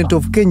president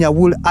of Kenya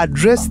will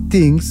address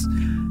things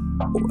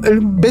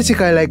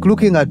basically like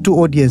looking at two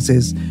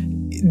audiences.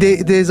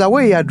 There's a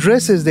way he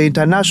addresses the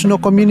international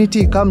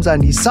community. He comes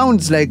and he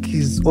sounds like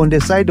he's on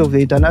the side of the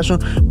international,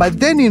 but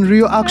then in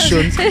real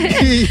action,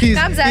 he's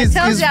for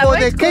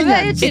the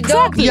Kenyans.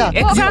 Exactly. Yeah.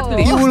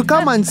 Exactly. He will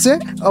come and say,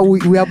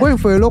 we are going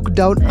for a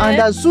lockdown,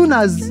 and as soon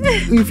as,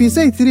 if he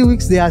say 3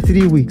 weeks, they are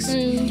 3 weeks.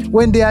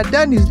 When they are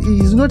done,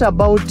 he's not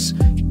about...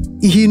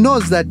 He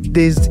knows that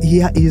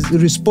he is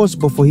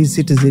responsible for his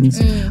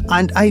citizens.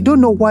 And I don't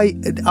know why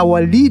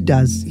our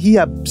leaders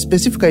here,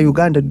 specifically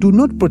Uganda, do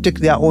not protect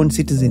their own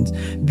citizens.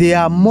 They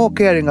are more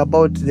caring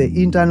about the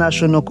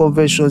international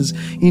conventions,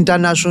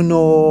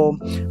 international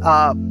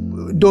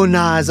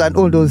donors and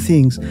all those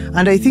things.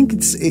 And I think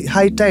it's a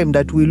high time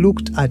that we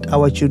looked at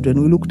our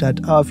children, we looked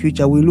at our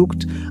future, we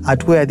looked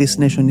at where this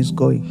nation is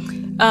going.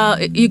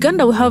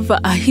 Uganda will have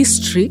a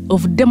history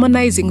of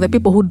demonizing the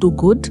people who do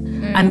good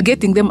and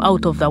getting them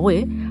out of the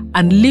way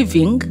and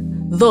leaving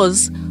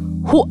those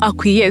who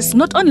acquiesce,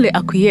 not only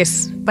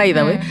acquiesce, by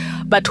the way,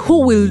 but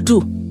who will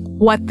do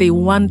what they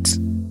want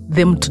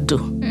them to do.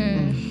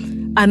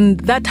 And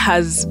that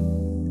has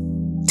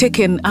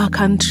taken our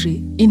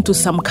country into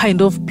some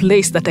kind of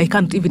place that I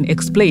can't even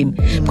explain.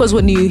 Because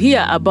when you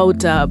hear about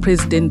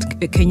President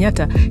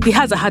Kenyatta, he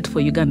has a heart for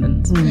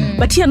Ugandans.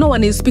 But here no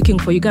one is speaking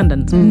for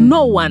Ugandans.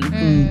 No one.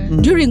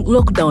 During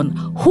lockdown,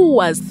 who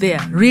was there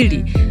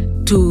really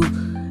to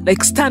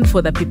stand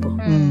for the people?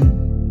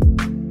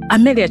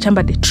 Amelia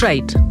Chambade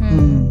tried.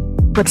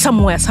 But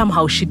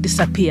somehow she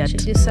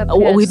disappeared.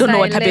 We don't know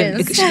what happened.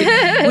 We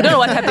don't know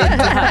what happened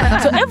to her.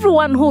 So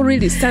everyone who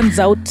really stands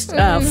out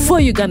for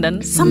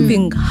Ugandans,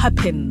 something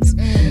happens.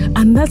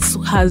 And that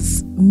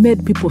has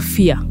made people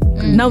fear.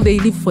 Now they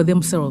live for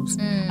themselves.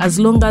 As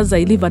long as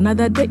I live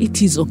another day,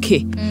 it is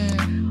okay.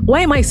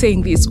 Why am I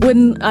saying this?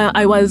 When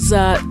I was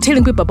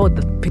telling people about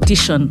the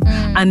petition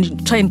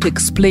and trying to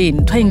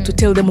explain, trying to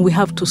tell them we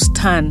have to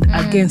stand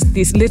against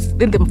this, let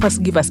them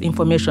first give us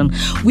information.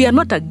 We are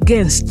not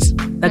against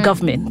the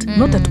government,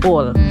 not at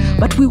all.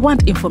 But we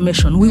want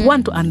information. We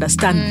want to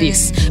understand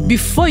this.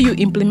 Before you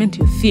implement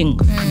your thing,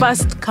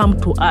 first come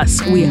to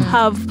us. We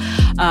have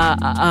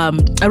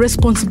a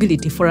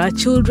responsibility for our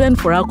children,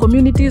 for our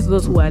communities,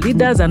 those who are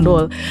leaders and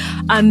all.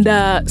 And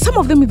some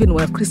of them even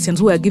were Christians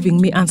who were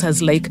giving me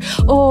answers like,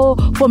 oh,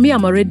 for me,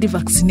 I'm already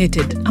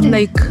vaccinated. I'm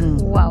like,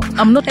 wow.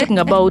 I'm not talking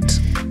about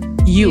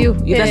you.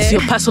 That's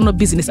your personal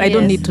business. I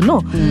don't need to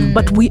know.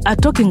 But we are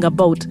talking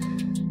about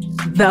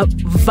the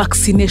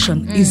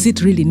vaccination. Is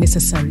it really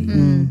necessary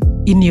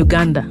in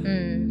Uganda?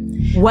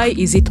 Why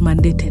is it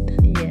mandated?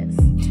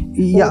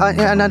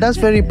 Yeah, and that's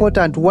very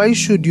important. Why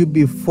should you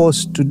be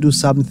forced to do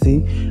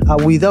something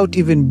without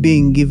even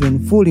being given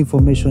full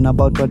information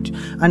about what?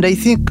 And I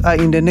think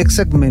in the next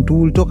segment, we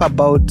will talk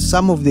about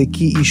some of the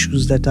key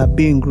issues that are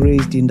being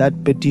raised in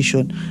that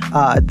petition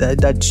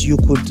that you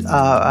could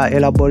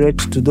elaborate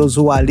to those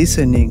who are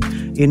listening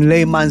in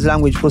layman's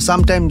language. Because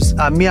sometimes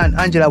me and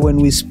Angela, when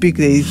we speak,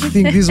 they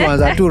think these ones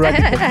are too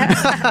radical.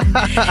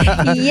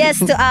 Yes,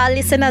 to our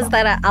listeners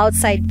that are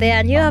outside there,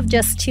 and you have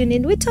just tuned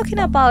in, we're talking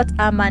about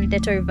a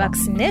mandatory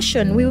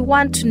vaccination. We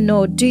want to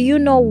know, do you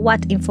know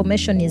what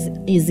information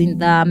is in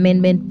the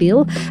amendment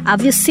bill?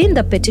 Have you seen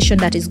the petition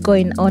that is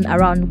going on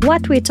around?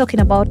 What we're talking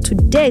about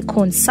today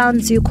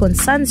concerns you,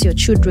 concerns your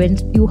children.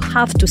 You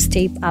have to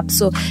stay up.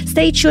 So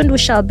stay tuned. We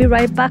shall be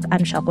right back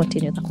and shall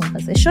continue the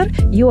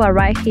conversation. You are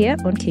right here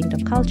on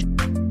Kingdom Culture.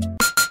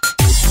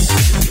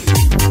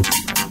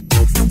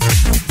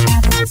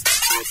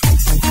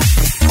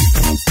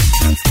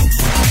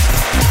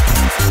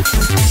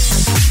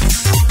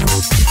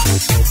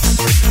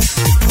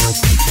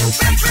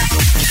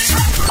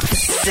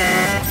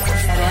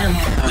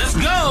 Let's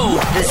go!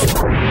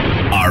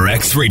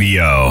 RX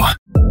Radio.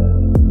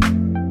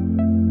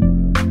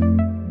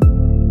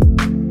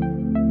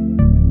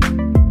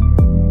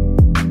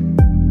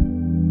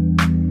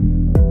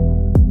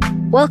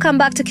 Welcome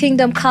back to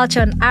Kingdom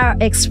Culture on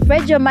RX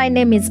Radio. My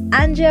name is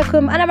Angie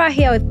Akum, and I'm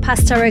here with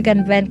Pastor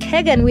Regan Van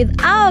Kegen with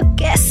our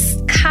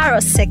guest, Caro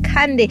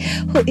Sekande,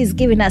 who is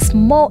giving us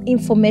more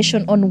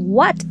information on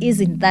what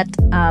is in that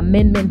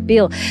amendment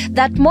bill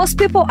that most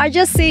people are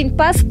just seeing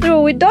pass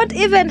through. We don't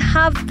even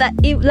have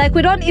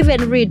we don't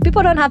even read.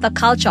 People don't have a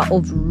culture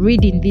of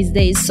reading these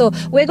days. So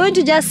we're going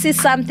to just see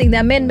something, the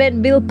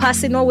amendment bill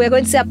passing, or we're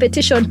going to see a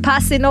petition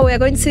passing, or we're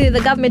going to see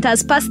the government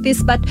has passed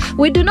this, but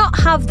we do not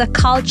have the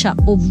culture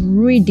of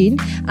reading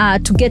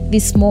to get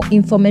this more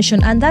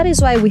information. And that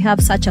is why we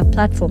have such a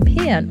platform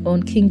here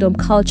on Kingdom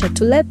Culture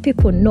to let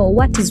people know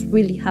what is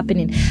really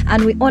happening.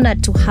 And we're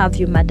honored to have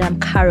you, Madam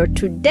Caro,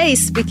 today,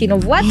 speaking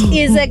of what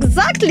is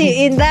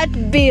exactly in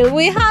that bill.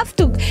 We have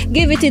to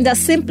give it in the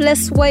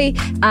simplest way.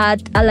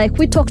 Like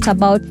we talked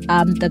about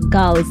the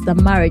girls, the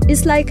marriage.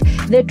 It's like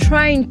they're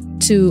trying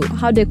to,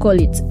 how they call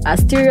it, a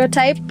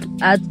stereotype,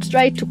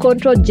 try to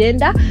control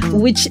gender,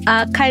 which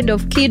are kind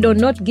of kid or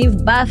not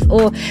give birth,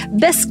 or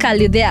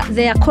basically they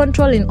are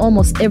controlling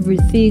almost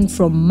everything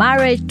from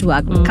marriage to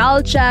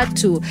agriculture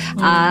to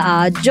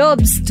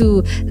jobs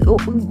to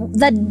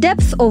the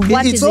depth of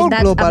what it's is all in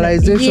that.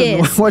 globalization.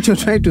 Yes. What you're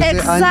trying to say,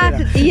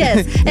 exactly. Angela.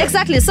 Yes,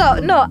 exactly. So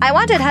no, I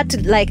wanted her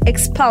to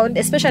expound,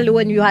 especially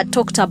when you had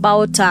talked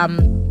about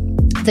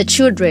the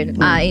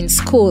children in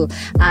school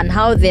and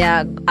how they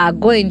are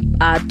going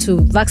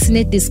to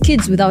vaccinate these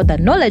kids without the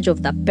knowledge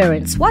of the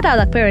parents. What are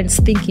the parents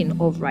thinking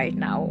of right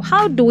now?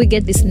 How do we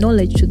get this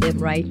knowledge to them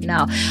right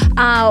now?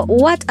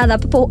 What are the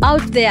people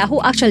out there who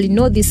actually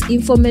know this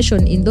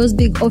information in those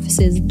big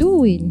offices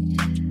doing?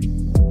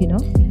 You know?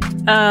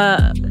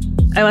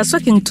 I was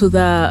talking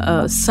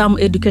to some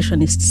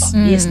educationists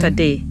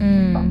yesterday.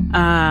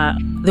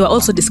 They were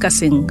also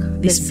discussing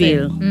this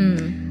bill.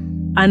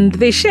 And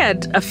they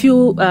shared a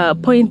few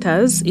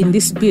pointers in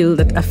this bill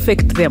that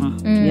affect them.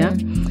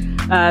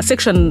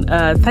 Section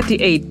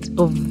 38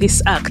 of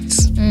this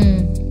act,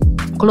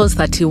 Clause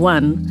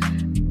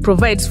 31,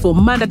 provides for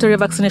mandatory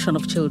vaccination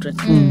of children.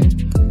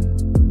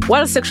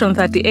 While Section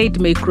 38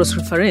 may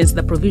cross-reference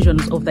the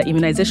provisions of the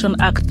Immunization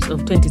Act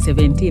of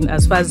 2017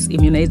 as far as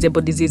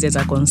immunizable diseases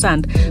are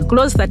concerned,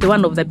 Clause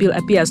 31 of the bill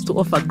appears to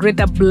offer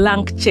greater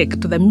blank check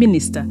to the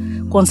minister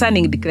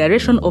concerning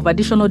declaration of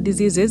additional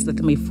diseases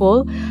that may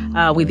fall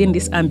within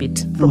this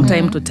ambit from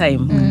time to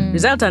time.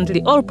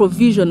 Resultantly, all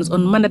provisions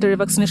on mandatory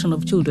vaccination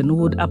of children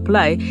would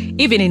apply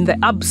even in the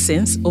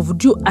absence of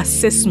due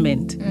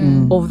assessment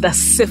of the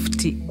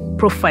safety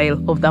profile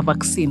of the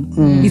vaccine.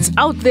 It's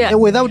out there.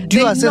 Without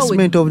due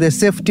assessment of the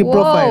safety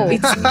profile.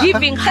 It's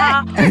giving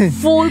her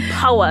full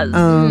powers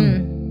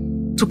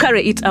to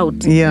carry it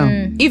out.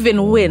 Yeah.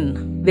 Even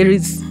when there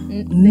is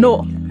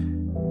no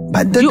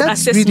But due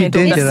that's really assessment of the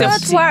dangerous. Not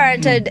safety.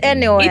 warranted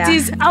anywhere. It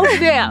is out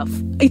there.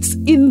 It's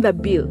in the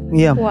bill.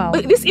 Yeah. Wow.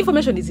 This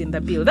information is in the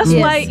bill. That's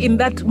Yes. why in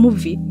that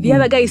movie, the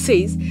other guy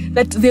says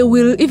that they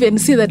will even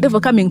see the devil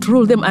coming to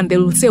rule them and they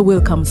will say,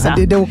 welcome, sir.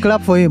 They will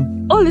clap for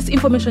him. All this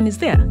information is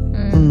there.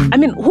 I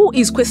mean, who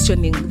is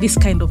questioning this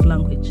kind of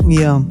language?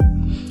 Yeah.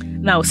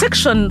 Now,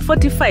 Section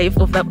 45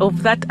 of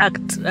that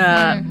Act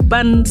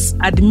bans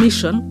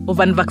admission of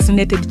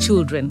unvaccinated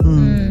children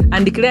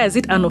and declares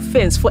it an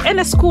offence for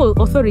any school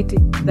authority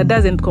that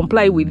doesn't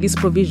comply with this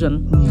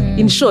provision.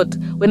 In short,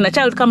 when a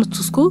child comes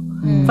to school,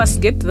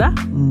 first get the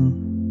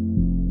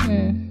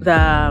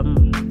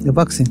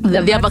vaccine.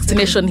 their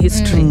vaccination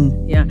history.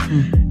 Yeah.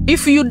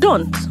 If you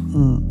don't,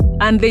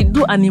 and they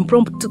do an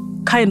impromptu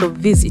kind of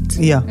visit,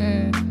 Yeah.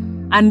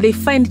 and they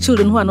find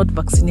children who are not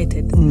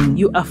vaccinated,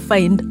 you are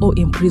fined or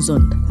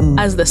imprisoned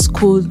as the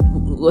school,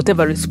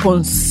 whatever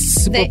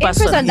responsible They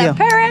person. imprison the Yeah.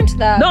 parent.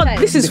 No,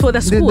 this is for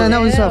the school.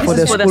 Now it's for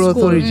the This is school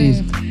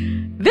authorities.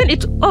 Then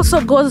it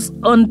also goes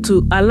on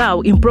to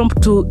allow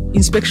impromptu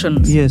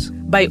inspections Yes.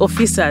 by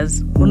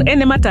officers on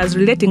any matters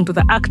relating to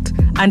the act,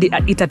 and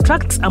it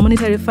attracts a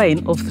monetary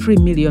fine of 3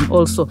 million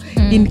also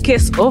in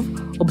case of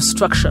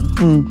obstruction.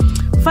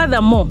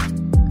 Furthermore,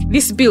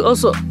 this bill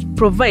also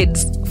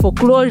provides for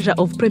closure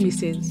of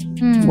premises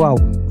Wow.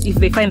 if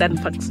they find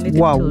unvaccinated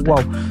Wow. children.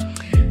 Wow.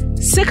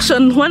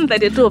 Section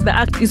 132 of the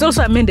Act is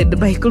also amended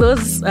by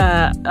Clause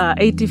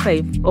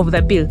 85 of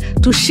the bill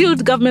to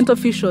shield government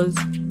officials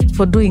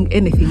for doing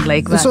anything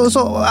like that. So,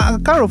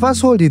 Carol,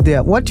 first hold it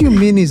there. What you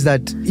mean is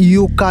that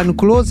you can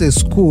close a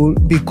school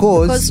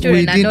because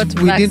children are not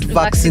we didn't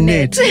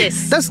vaccinate. vaccinated.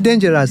 Yes. That's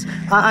dangerous.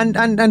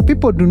 And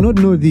people do not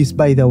know this,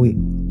 by the way.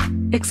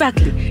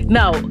 Exactly.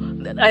 Now,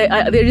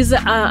 there is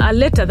a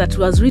letter that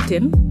was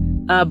written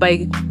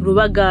by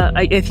Rubaga,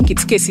 I think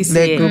it's KCCA.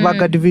 Like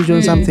Rubaga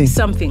Division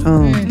something.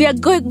 They are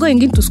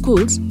going into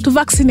schools to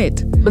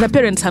vaccinate, but the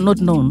parents are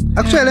not known.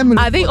 Actually, let me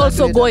look Are they for that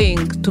also later.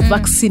 going to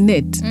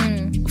vaccinate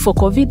for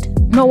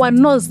COVID? No one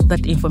knows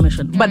that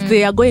information, but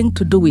they are going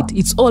to do it.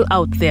 It's all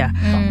out there.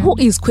 Who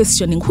is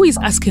questioning? Who is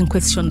asking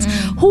questions?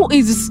 Who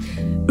is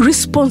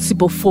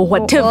responsible for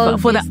whatever,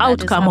 for the this that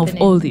is outcome of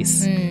happening. all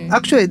this?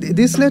 Actually,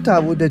 this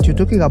letter that you're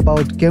talking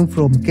about came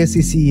from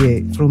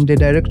KCCA, from the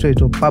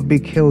Directorate of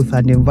Public Health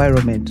and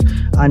Environment,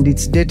 and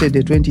it's dated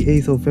the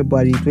 28th of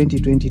February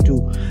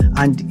 2022,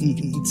 and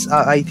it's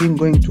I think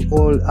going to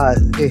all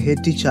the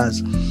head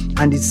teachers,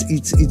 and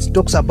it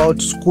talks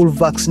about school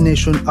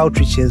vaccination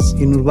outreaches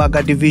in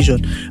Rubaga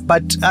Division.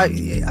 But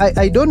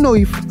I don't know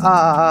if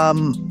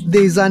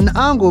there is an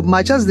angle,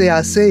 much as they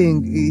are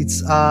saying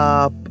it's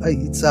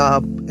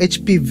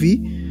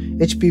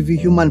HPV,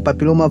 human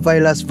papilloma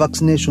virus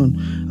vaccination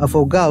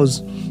for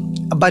girls.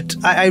 But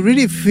I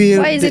really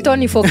feel... Why is it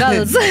only for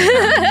girls?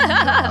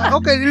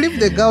 Okay, leave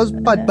the girls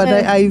part, but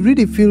I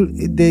really feel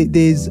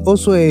there's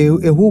also a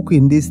hook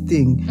in this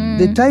thing.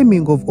 The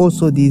timing of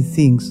also these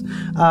things.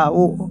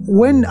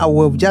 When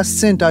we've just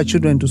sent our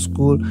children to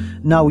school,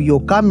 now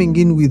you're coming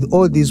in with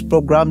all these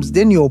programs,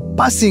 then you're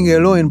passing a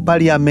law in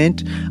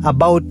Parliament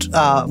about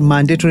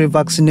mandatory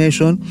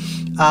vaccination.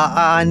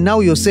 And now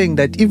you're saying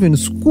that even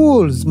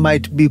schools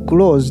might be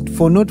closed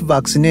for not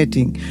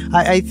vaccinating.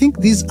 I think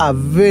these are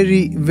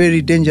very,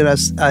 very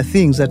dangerous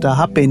things that are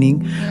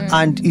happening,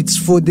 and it's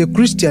for the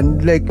Christian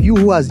like you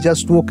who has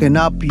just woken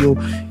up,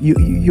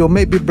 you're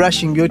maybe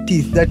brushing your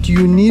teeth, that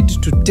you need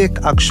to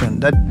take action,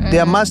 that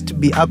there must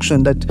be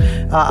action, that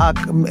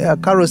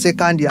Carol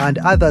Sekandi and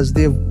others,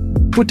 they've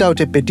put out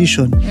a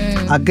petition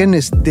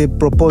against the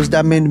proposed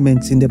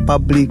amendments in the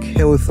Public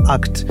Health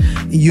Act.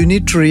 You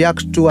need to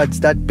react towards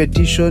that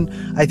petition.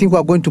 I think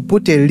we're going to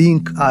put a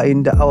link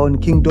on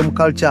Kingdom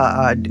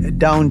Culture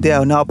down there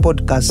on our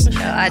podcast,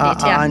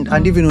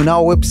 and even on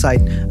our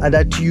website,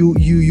 that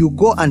you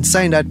go and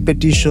sign that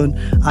petition,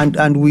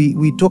 and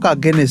we talk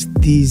against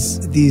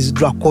these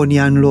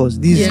draconian laws,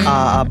 these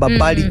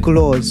barbaric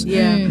laws.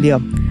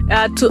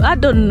 To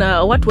add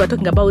on what we're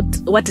talking about,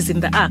 what is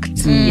in the Act,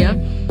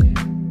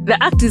 the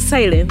Act is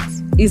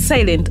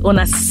silent on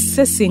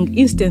assessing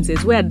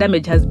instances where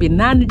damage has been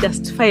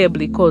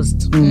unjustifiably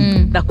caused.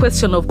 The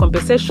question of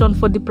compensation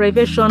for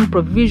deprivation,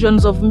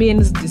 provisions of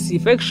means,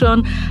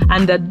 disinfection,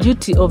 and the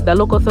duty of the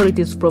local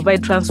authorities to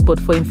provide transport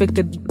for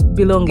infected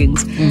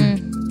belongings.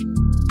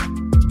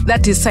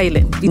 That is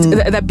silent.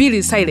 The bill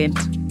is silent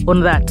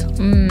on that.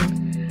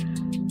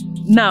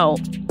 Now,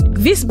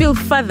 this bill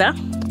further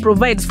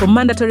provides for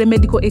mandatory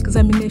medical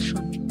examination,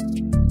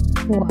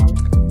 Wow.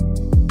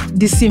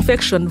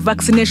 disinfection,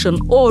 vaccination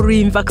or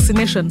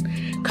revaccination,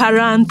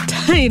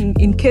 quarantine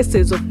in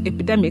cases of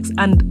epidemics,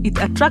 and it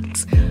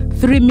attracts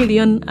 3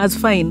 million as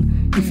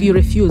fine if you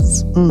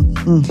refuse.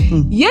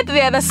 Yet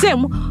they are the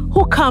same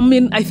who come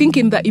in, I think,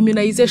 in the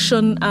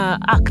Immunization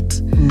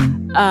Act.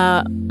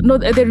 No,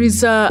 there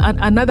is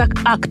another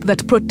act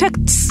that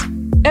protects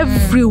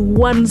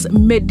everyone's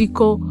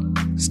medical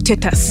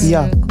status.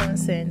 Yeah.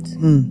 Consent.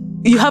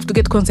 You have to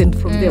get consent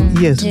from them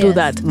Yes. to do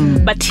that.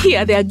 But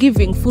here they are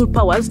giving full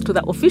powers to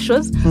the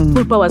officials,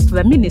 full powers to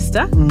the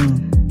minister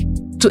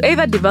to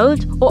either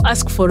divulge or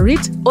ask for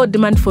it or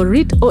demand for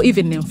it or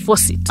even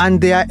enforce it.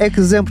 And they are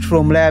exempt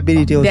from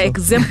liability also. They are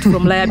exempt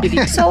from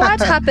liability. So what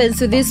happens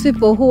to these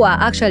people who are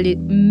actually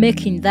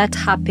making that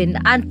happen?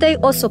 Aren't they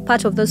also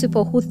part of those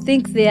people who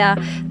think their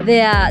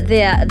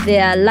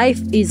life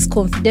is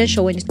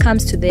confidential when it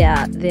comes to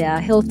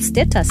their health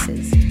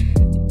statuses?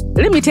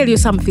 Let me tell you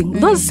something.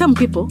 Those some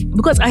people,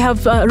 because I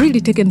have really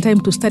taken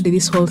time to study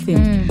this whole thing,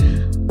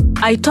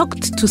 I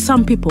talked to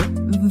some people.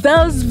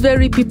 Those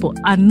very people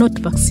are not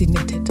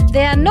vaccinated.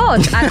 They are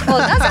not at all.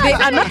 They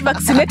are not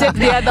vaccinated.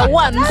 They are the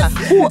ones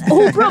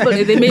who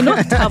probably they may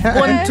not have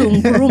gone to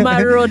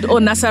Nkrumah Road or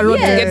Nasa Road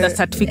to get the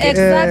certificate,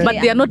 exactly.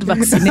 but they are not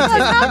vaccinated.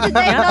 Because how did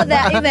they know there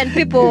are even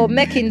people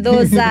making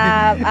those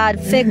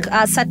fake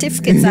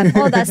certificates and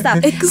all that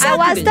stuff? Exactly.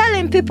 I was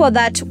telling people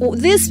that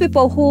these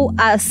people who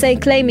are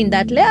claiming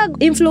that they are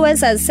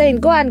influencers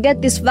saying go and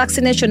get this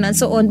vaccination and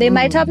so on, they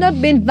might have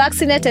not been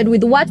vaccinated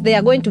with what they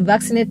are going to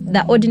vaccinate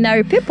the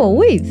ordinary people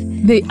with.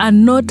 They are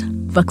not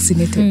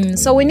vaccinated.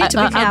 So we need to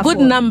be careful. A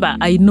good number,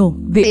 I know,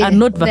 they are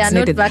not they are not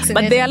vaccinated, vaccinated.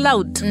 but they are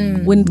allowed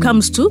when it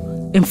comes to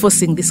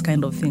enforcing this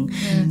kind of thing.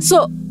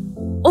 So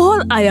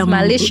all I am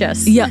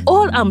malicious. Yeah,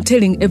 all I'm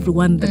telling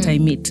everyone that I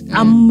meet,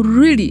 I'm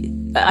really,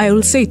 I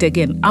will say it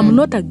again, I'm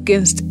not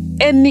against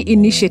any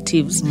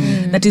initiatives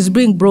that is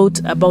being brought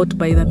about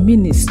by the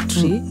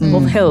Ministry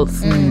of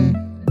Health,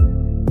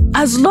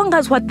 as long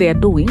as what they are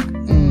doing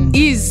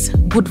is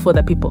good for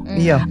the people.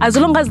 Yeah. As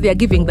long as they are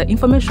giving the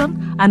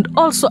information and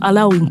also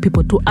allowing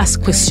people to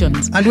ask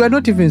questions. And we are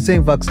not even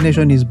saying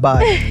vaccination is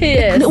bad.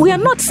 Yes. We are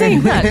not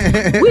saying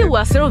that. We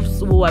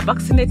ourselves were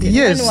vaccinated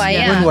Yes.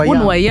 When we were young.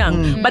 When we are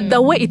young. But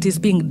the way it is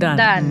being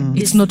done,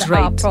 it's is not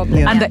our right. problem.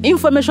 Yeah. And the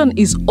information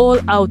is all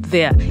out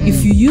there.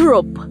 If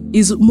Europe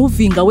is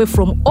moving away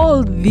from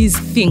all these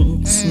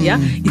things,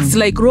 it's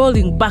like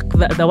rolling back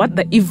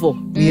the evil,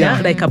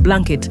 like a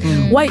blanket.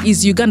 Why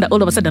is Uganda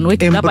all of a sudden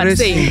waking up and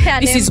Embracing.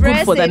 saying this is good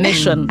for the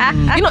Embracing. nation?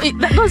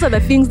 Those are the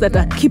things that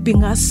are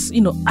keeping us,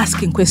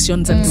 asking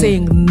questions and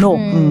saying no.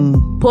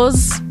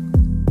 Pause.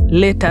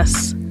 Let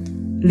us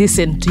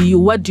listen to you.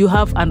 What do you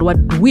have and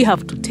what do we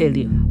have to tell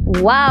you?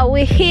 Wow,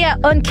 we're here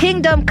on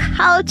Kingdom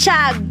Culture,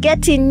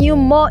 getting you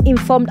more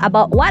informed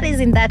about what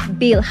is in that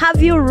bill.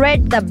 Have you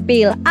read the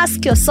bill?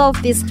 Ask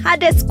yourself these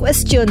hardest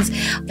questions.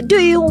 Do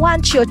you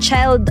want your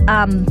child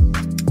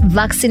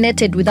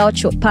vaccinated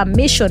without your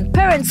permission?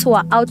 Parents who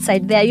are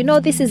outside there,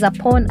 this is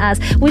upon us.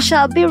 We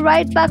shall be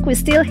right back. We're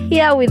still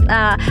here with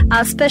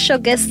our special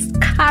guest,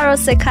 Carol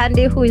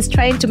Sekandi, who is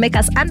trying to make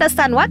us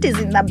understand what is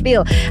in the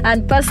bill.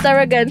 And Pastor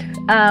Regan,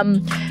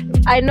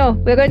 I know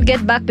we're going to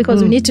get back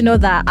because we need to know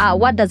that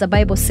what does the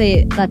Bible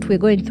say that we're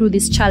going through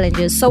these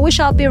challenges. So we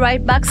shall be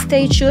right back.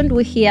 Stay tuned.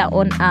 We're here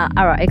on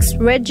RX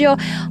Radio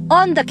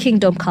on the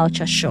Kingdom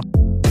Culture Show.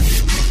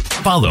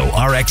 Follow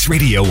RX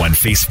Radio on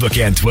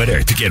Facebook and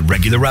Twitter to get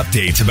regular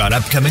updates about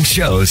upcoming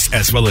shows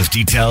as well as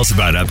details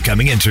about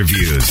upcoming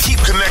interviews. Keep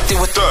connected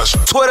with us.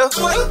 Twitter.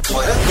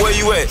 Where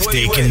you at?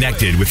 Stay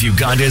connected with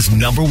Uganda's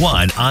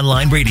 #1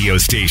 online radio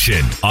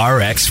station,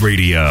 RX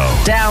Radio.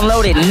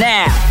 Download it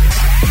now.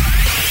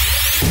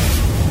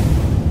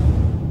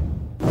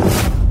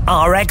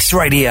 RX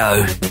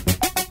Radio.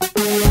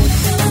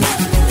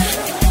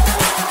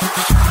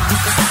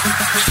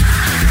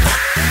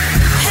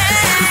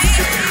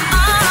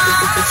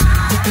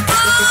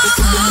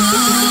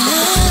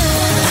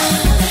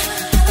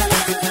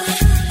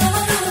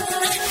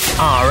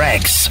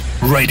 RX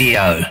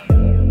Radio.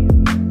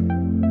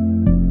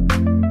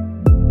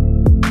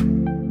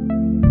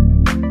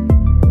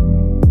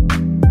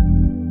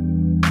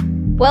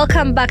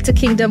 Welcome back to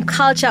Kingdom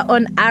Culture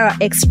on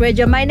RX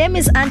Radio. My name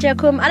is Andrea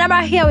Kum, and I'm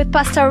right here with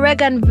Pastor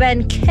Regan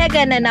Van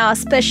Kegen and our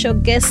special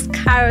guest,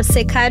 Carol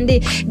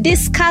Sekandi,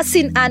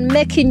 discussing and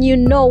making you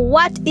know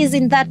what is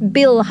in that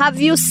bill.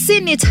 Have you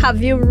seen it?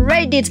 Have you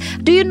read it?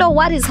 Do you know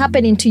what is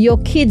happening to your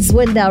kids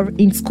when they're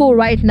in school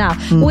right now?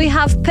 We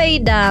have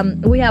paid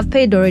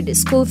already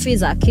school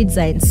fees. Our kids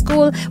are in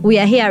school. We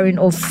are hearing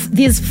of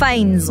these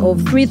fines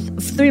of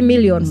 3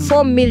 million,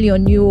 4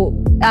 million.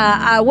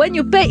 When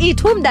you pay it,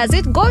 whom does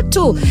it go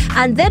to?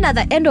 And then at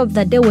the end of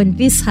the day, when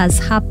this has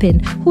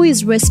happened, who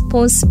is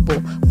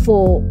responsible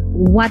for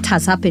what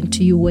has happened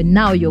to you when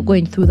now you're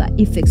going through the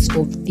effects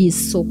of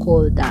these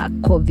so-called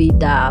COVID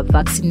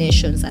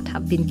vaccinations that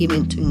have been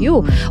given to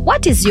you.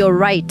 What is your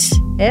right?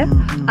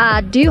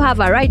 Do you have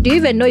a right? Do you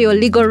even know your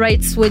legal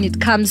rights when it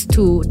comes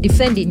to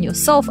defending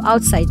yourself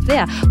outside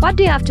there? What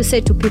do you have to say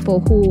to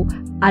people who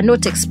are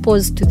not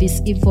exposed to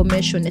this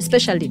information,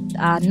 especially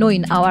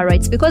knowing our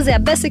rights? Because they are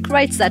basic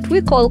rights that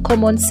we call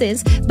common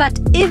sense, but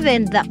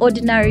even the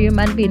ordinary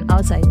human being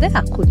outside there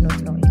could not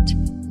know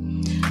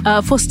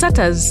it. For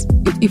starters,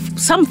 if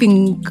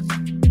something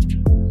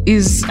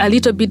is a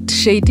little bit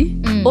shady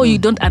or you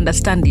don't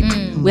understand it,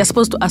 we are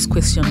supposed to ask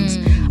questions.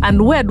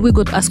 And where do we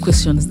go to ask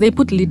questions? They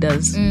put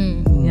leaders.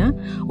 Yeah,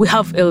 we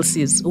have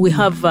LCs, we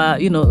have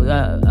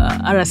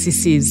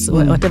RCCs,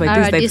 whatever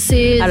it is,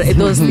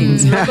 those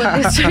things.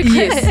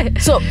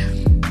 Yes. So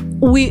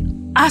we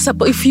ask.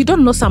 If you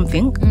don't know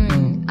something,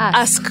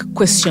 ask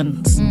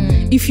questions.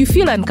 If you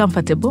feel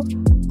uncomfortable,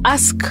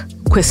 ask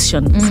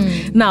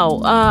questions.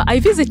 Now, I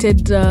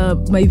visited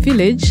my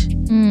village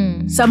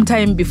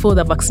sometime before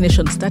the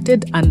vaccination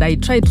started, and I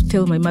tried to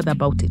tell my mother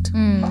about it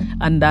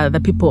and the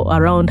people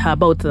around her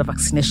about the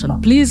vaccination.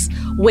 Please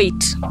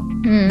wait.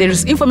 There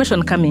is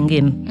information coming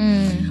in.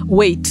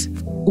 Wait.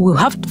 We'll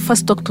have to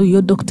first talk to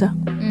your doctor.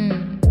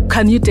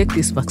 Can you take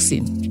this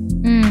vaccine?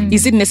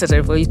 Is it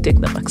necessary for you to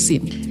take the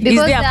vaccine?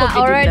 Because there are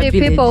already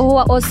people who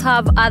also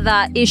have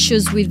other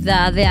issues with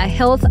their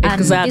health, and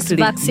this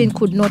vaccine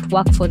could not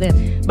work for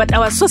them. But I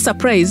was so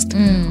surprised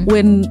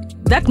when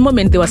that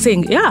moment they were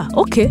saying, yeah,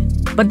 okay.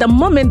 But the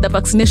moment the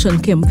vaccination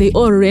came, they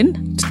all ran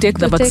to take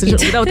the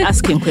vaccination without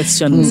asking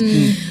questions.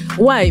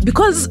 Why?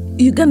 Because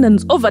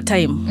Ugandans, over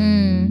time,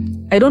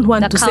 I don't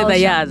want to say the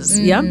years,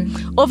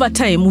 over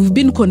time, we've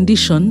been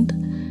conditioned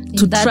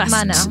to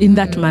trust in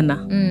that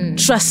manner.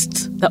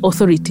 Trust the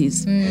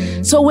authorities.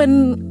 So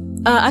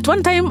when at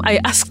one time I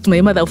asked my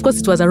mother, of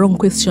course it was a wrong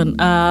question,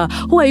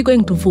 who are you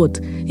going to vote?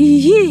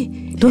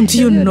 Don't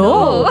you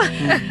know?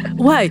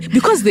 Why?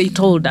 Because they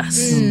told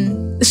us.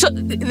 So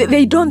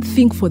they don't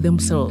think for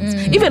themselves.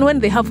 Even when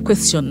they have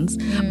questions,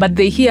 but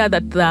they hear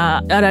that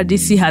the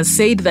RDC has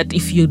said that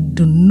if you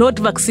do not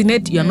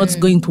vaccinate, you're not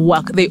going to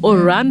work. They all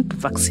run to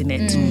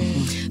vaccinate.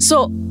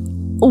 So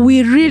we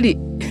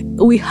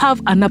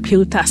have an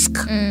uphill task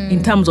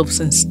in terms of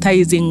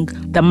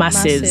sensitizing the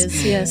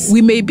masses. Yes.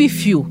 We may be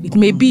few. It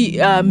may be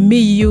me,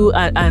 you,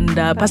 and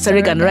Pastor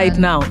Reagan right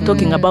now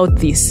talking about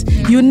this.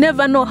 You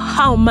never know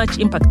how much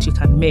impact you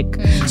can make.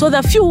 So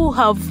the few who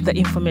have the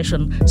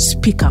information,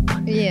 speak up.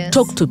 Yes.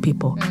 Talk to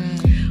people.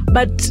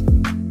 But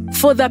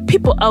for the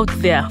people out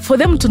there, for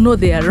them to know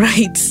their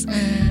rights,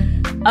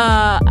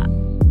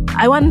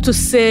 I want to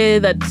say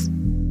that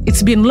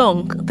it's been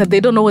long that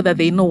they don't know whether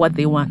they know what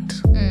they want.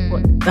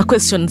 The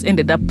questions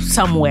ended up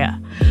somewhere.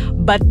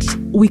 But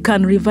we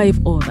can revive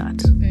all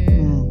that.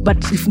 But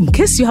if in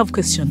case you have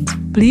questions,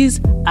 please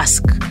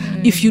ask.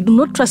 If you do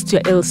not trust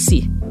your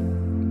LC,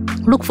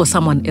 look for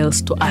someone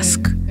else to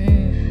ask.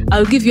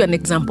 I'll give you an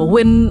example.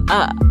 When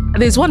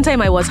there's one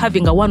time I was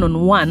having a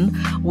one-on-one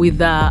with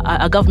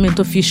a government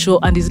official,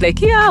 and he's like,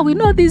 yeah, we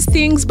know these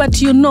things, but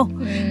you know.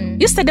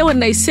 Yesterday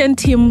when I sent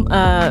him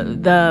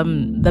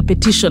the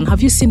petition,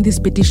 have you seen this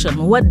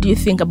petition? What do you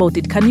think about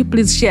it? Can you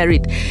please share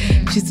it?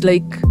 She's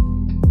like,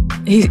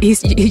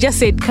 he just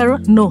said, Carol,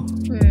 no.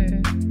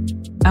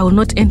 I will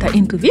not enter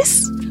into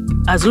this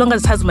as long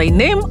as it has my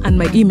name and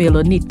my email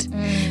on it.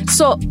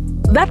 So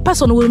that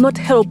person will not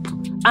help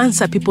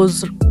answer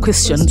people's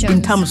questions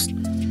in terms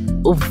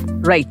of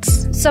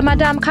rights. So,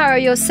 Madam Carol,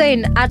 you're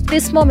saying at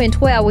this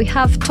moment where we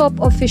have top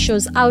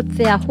officials out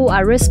there who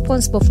are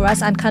responsible for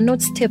us and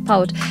cannot step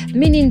out,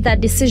 meaning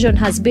that decision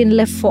has been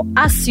left for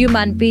us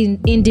human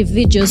being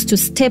individuals to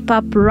step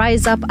up,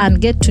 rise up,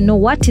 and get to know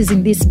what is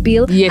in this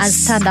bill and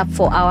stand up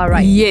for our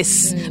rights.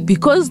 Yes,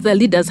 because the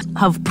leaders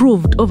have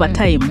proved over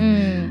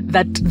time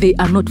that they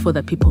are not for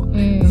the people.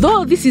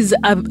 Though this is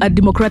a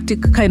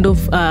democratic kind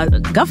of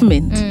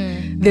government,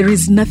 there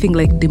is nothing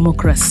like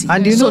democracy,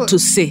 and so to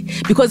say.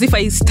 Because if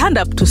I stand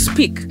up to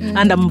speak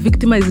and I'm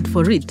victimized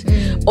for it,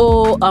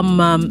 or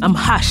I'm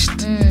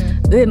hushed,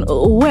 then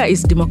where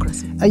is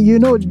democracy?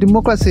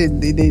 Democracy,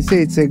 they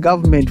say it's a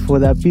government for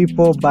the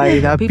people, by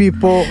the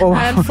people, or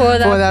and for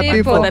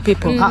the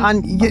people.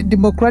 And yet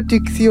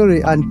democratic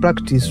theory and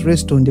practice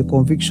rest on the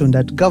conviction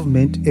that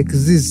government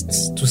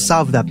exists to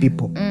serve the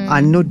people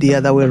and not the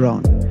other way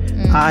around.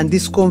 And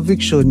this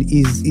conviction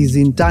is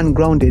in turn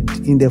grounded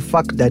in the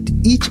fact that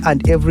each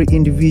and every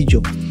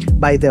individual,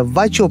 by the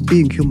virtue of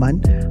being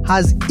human,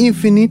 has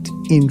infinite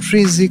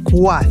intrinsic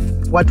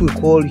worth, what we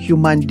call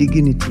human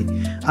dignity.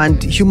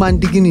 And human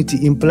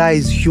dignity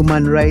implies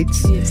human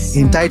rights,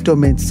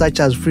 entitlements such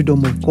as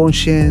freedom of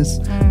conscience,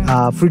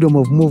 freedom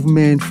of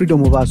movement,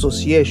 freedom of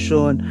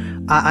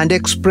association, and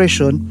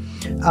expression,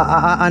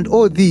 and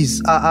all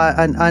these,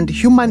 and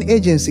human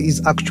agency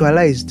is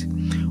actualized.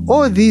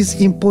 All these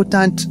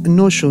important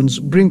notions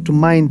bring to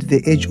mind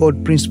the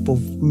age-old principle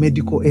of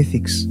medical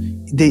ethics,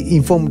 the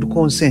informed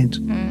consent.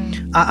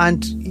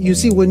 And you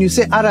see, when you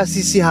say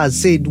RCC has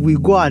said we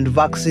go and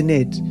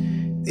vaccinate,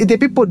 the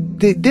people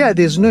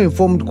there's no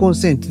informed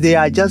consent. They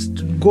are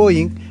just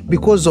going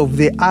because of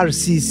the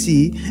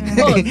RCC.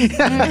 Oh. Do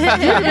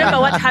you remember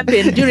what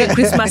happened during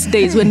Christmas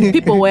days when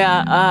people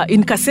were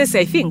in Kasese,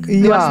 I think?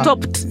 They were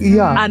stopped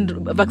and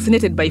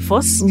vaccinated by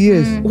force?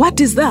 Yes.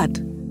 What is that?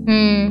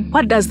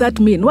 What does that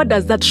mean? What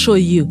does that show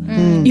you?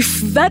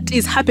 If that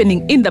is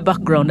happening in the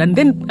background and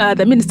then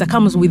the minister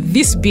comes with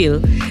this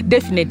bill,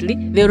 definitely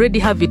they already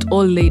have it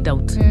all laid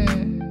out.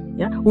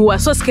 Yeah? We were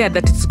so scared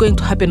that it's going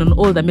to happen on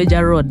all the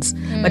major roads,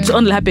 but it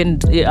only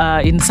happened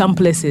in some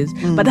places.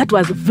 But that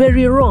was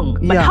very wrong.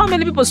 But how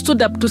many people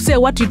stood up to say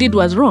what you did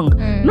was wrong?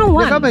 No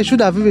one. The government should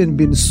have even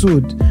been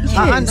sued.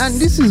 Yes. And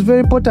this is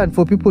very important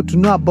for people to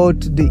know about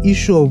the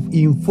issue of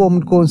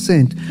informed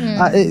consent.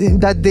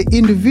 That the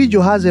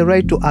individual has a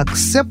right to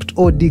accept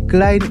or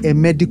decline a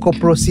medical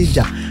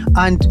procedure.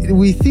 And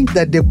we think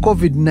that the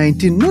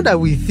COVID-19, not that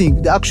we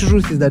think, the actual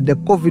truth is that the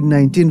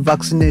COVID-19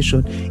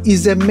 vaccination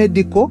is a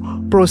medical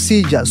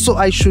procedure. So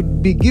I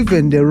should be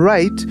given the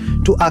right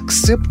to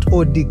accept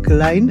or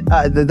decline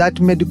that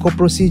medical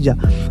procedure.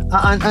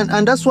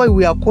 And that's why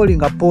we are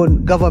calling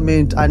upon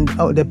government and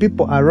the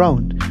people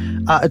around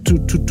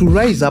to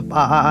rise up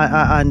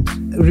and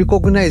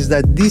recognize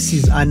that this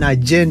is an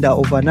agenda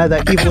of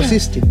another evil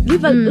system.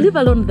 Leave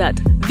alone that.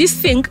 This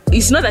thing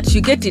is not that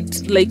you get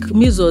it like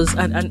measles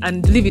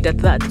and leave it at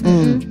that.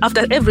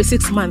 After every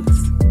 6 months.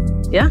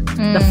 Yeah?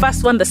 The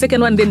first one, the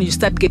second one, then you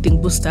start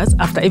getting boosters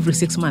after every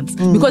 6 months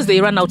because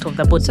they run out of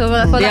the body. So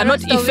for they the are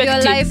not rest of your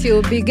effective. life,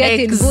 you'll be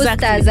getting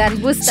boosters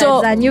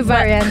and new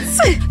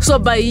variants. So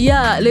by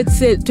year, let's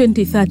say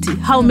 2030,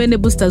 how many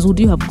boosters would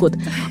you have got?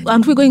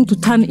 Aren't we going to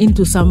turn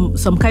into some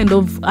kind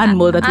of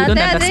animal that we don't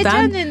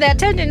understand? They're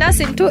turning us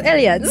into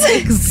aliens.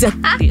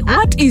 Exactly.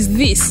 What is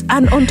this?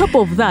 And on top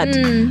of that,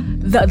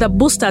 the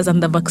boosters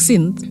and the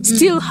vaccines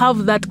still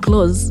have that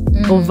clause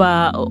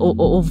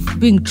of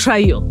being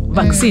trial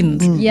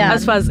vaccines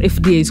as far as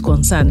FDA is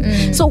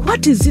concerned. So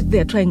what is it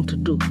they're trying to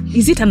do?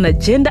 Is it an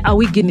agenda? Are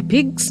we guinea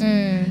pigs?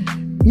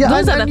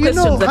 Those are the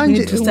questions that we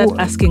need to start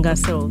asking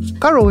ourselves.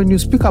 Carol, when you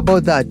speak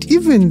about that,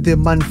 even the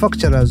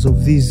manufacturers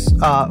of these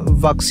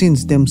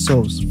vaccines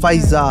themselves,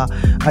 Pfizer,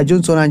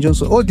 Johnson &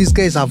 Johnson, all these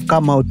guys have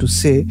come out to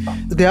say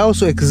they are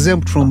also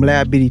exempt from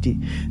liability.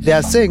 They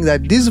are saying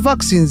that these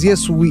vaccines,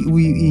 yes, we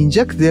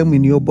inject them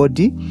in your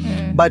body,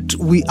 but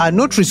we are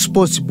not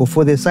responsible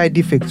for the side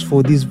effects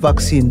for these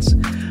vaccines.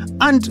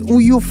 And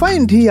you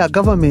find here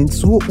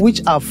governments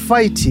which are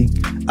fighting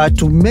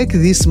to make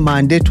this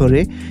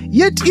mandatory,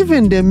 yet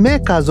even the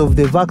makers of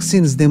the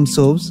vaccines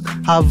themselves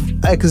have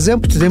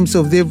exempted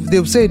themselves.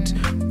 They've said,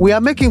 we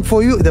are making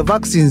for you the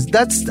vaccines.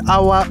 That's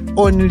our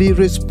only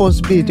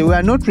responsibility. We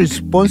are not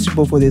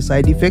responsible for the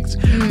side effects.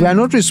 We are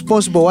not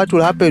responsible what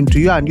will happen to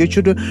you and your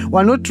children. We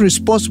are not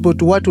responsible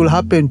to what will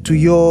happen to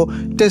your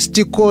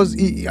testicles.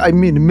 I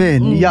mean,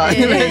 men.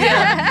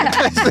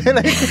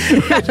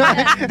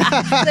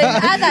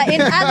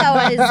 In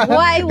other words,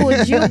 why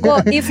would you go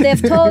if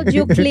they've told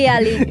you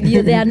clearly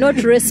they are not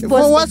responsible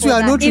for what you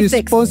are not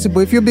effects.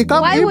 Responsible. If you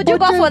become why would you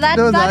go for that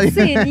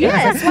vaccine?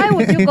 Yes, why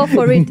would you go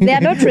for it? They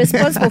are not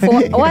responsible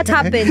for what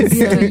happens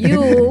to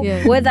you,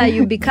 whether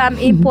you become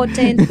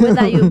impotent,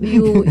 whether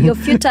your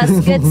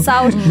fetus gets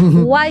out.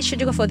 Why should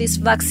you go for this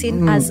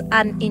vaccine as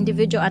an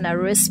individual and a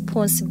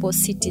responsible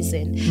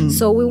citizen?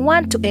 So we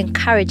want to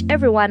encourage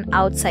everyone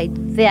outside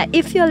there.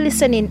 If you're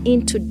listening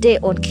in today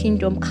on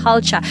Kingdom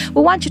Culture,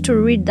 we want you to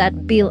read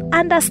that bill,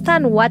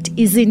 understand what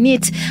is in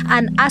it,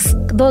 and ask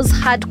those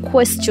hard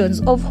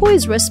questions of who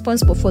is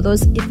responsible for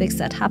those effects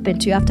that happen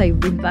to you after you've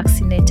been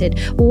vaccinated.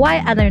 Why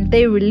aren't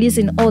they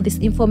releasing all this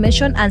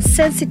information and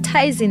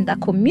sensitizing the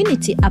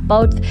community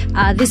about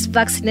this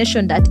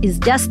vaccination that is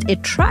just a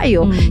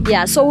trial?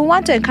 So we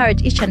want to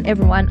encourage each and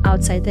everyone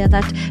outside there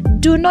that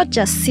do not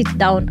just sit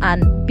down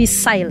and be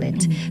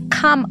silent.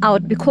 Come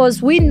out,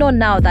 because we know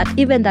now that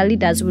even the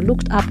leaders we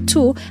looked up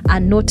to are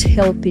not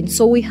helping.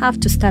 So we have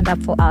to stand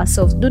up for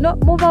ourselves. Do not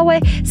move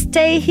away.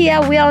 Stay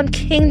here. We are on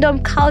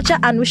Kingdom Culture,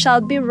 and we shall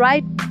be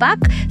right back,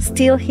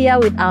 still here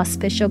with our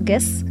special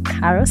guest,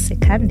 Carol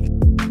Sekandi.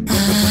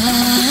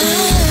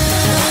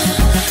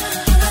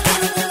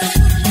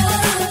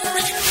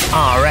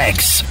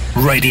 RX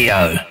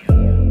Radio.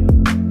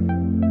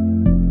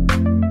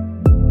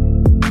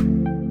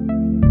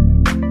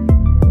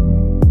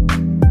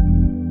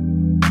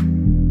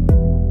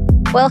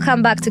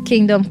 Welcome back to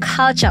Kingdom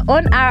Culture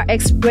on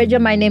RX Radio.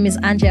 My name is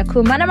Angia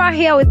Kum, and I'm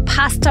here with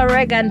Pastor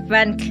Regan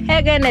Van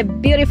Kegen. A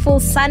beautiful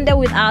Sunday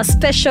with our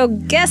special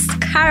guest,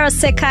 Carol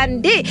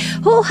Sekandi,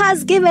 who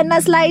has given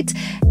us light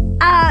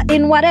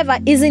in whatever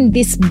is in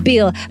this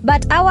bill.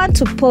 But I want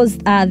to pose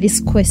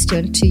this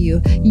question to you.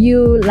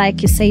 You,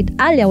 like you said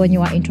earlier when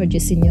you were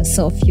introducing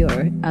yourself,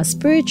 you're a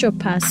spiritual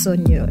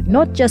person. You're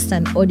not just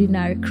an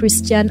ordinary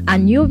Christian,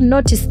 and you've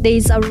noticed there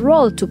is a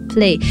role to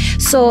play.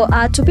 So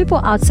to people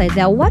outside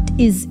there,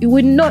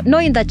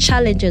 knowing the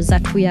challenges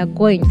that we are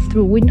going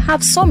through, we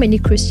have so many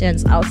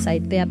Christians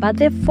outside there, but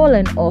they've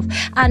fallen off.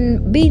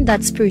 And being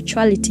that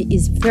spirituality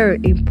is very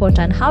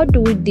important. How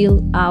do we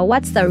deal?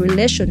 What's the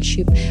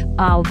relationship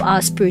of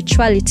our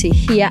spirituality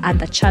here and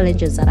the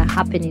challenges that are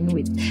happening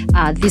with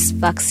this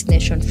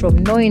vaccination,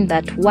 from knowing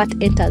that what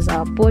enters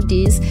our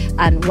bodies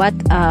and what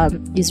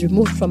is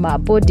removed from our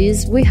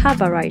bodies, we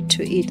have a right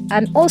to it.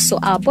 And also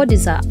our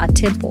bodies are a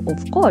temple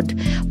of God.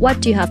 What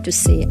do you have to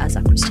say as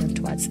a Christian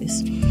towards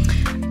this?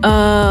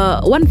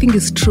 One thing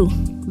is true.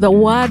 The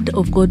word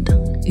of God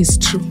is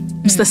true.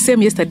 It's the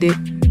same yesterday,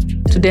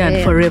 today,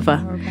 and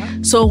forever.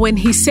 So when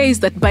he says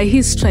that by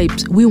his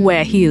stripes we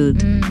were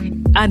healed,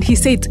 and he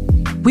said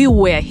we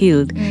were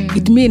healed,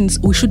 it means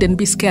we shouldn't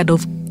be scared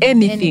of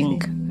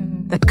anything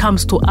that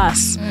comes to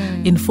us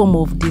in form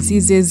of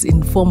diseases,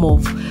 in form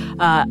of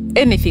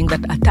anything that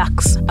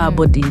attacks our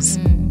bodies.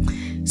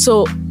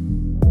 So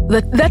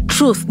that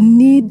truth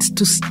needs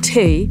to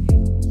stay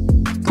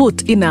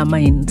put in our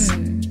minds.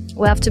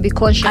 We have to be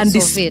conscious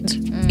of it.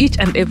 Each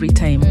and every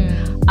time.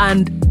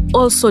 And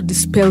also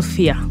dispel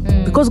fear.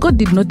 Because God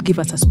did not give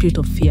us a spirit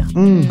of fear.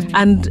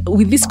 And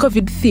with this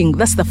COVID thing,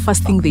 that's the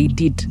first thing they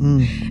did.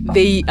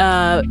 They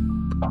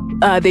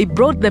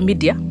brought the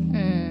media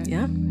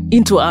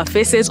into our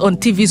faces, on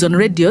TVs, on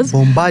radios.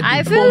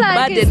 I feel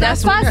like it's the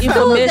first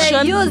tool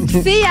they used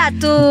fear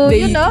to,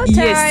 terrorize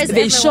Yes,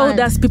 they showed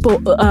us people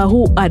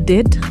who are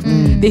dead.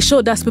 They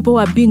showed us people who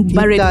are being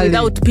buried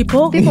without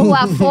people. People who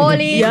are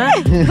falling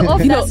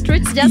off the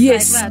streets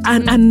just like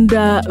that. And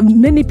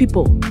many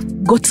people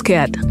got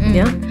scared.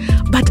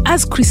 But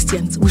as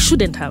Christians, we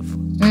shouldn't have.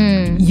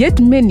 Yet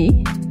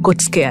many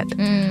got scared.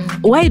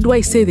 Why do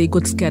I say they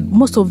got scared?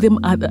 Most of them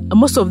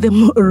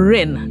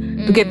ran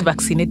to get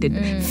vaccinated,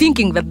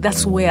 thinking that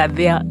that's where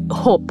their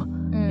hope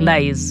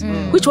lies,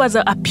 which was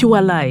a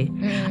pure lie.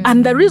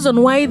 And the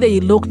reason why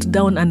they locked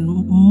down, and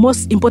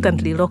most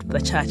importantly locked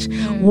the church,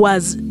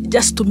 was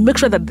just to make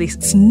sure that they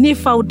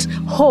sniff out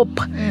hope,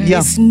 they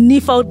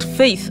sniff out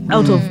faith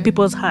out of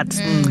people's hearts,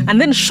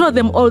 and then show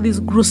them all these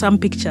gruesome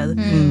pictures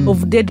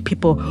of dead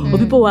people, or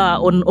people who are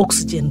on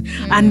oxygen,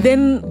 and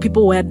then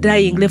people were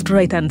dying left,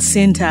 right, and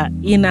center,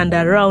 in and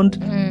around,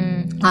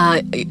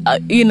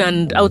 in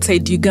and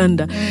outside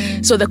Uganda.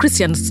 So the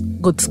Christians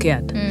got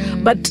scared.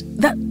 But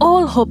that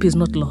all hope is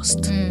not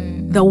lost.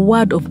 The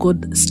word of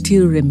God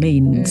still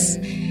remains.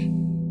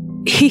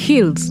 He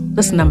heals.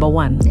 That's number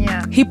one.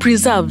 He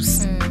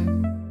preserves.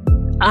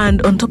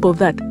 And on top of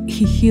that,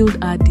 he healed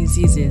our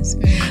diseases.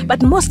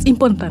 But most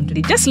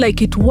importantly, just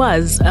like it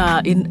was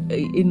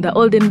in the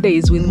olden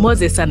days with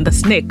Moses and the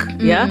snake,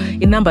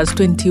 in Numbers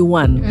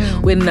 21,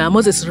 when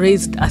Moses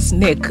raised a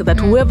snake, that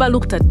whoever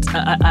looked at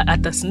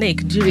a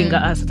snake during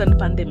a certain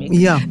pandemic,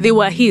 they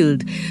were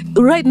healed.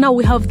 Right now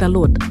we have the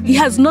Lord. He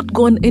has not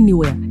gone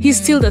anywhere.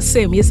 He's still the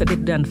same yesterday,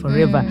 today, and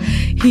forever.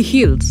 He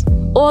heals.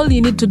 All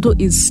you need to do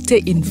is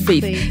stay in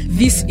faith.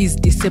 This is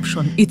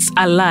deception. It's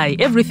a lie.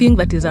 Everything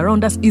that is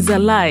around us is a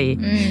lie.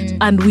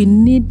 And we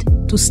need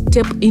to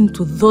step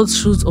into those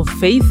shoes of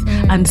faith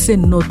and say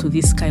no to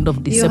this kind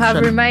of deception. You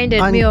have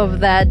reminded me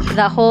of that,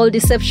 the whole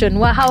deception.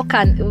 Well, how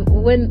can,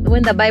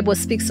 when the Bible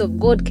speaks of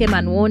God came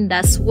and warned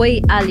us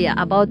way earlier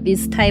about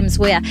these times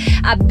where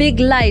a big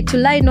lie, to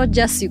lie not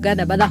just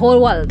Uganda, but the whole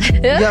world.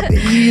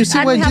 You see,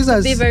 and when we have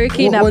to be very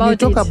keen when about you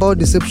talk about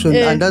deception,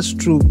 and that's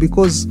true,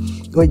 because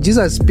when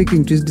Jesus is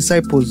speaking to his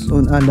disciples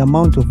on the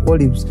Mount of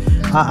Olives,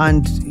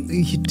 and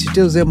he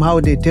tells them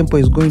how the temple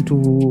is going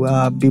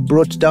to be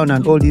brought down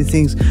and all these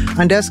things,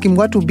 and they ask him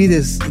what will be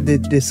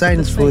the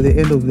signs for the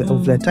end of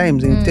the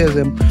times, and he tells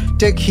them,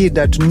 take heed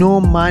that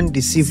no man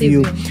deceive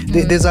you.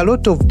 There's a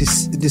lot of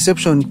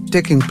deception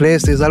taking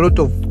place. There's a lot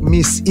of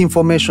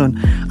misinformation,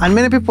 and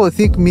many people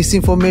think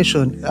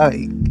misinformation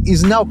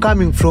is now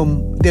coming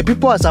from the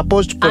people who are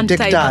supposed to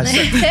protect us.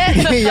 And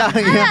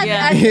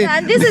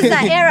this is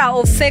the era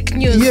of fake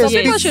news. So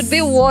people should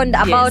be warned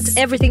about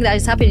everything that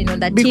is happening on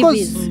the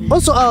TVs. Because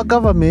also our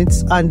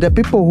governments and the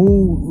people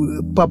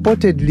who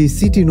purportedly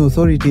sit in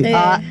authority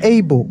are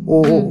able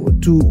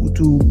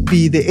to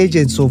be the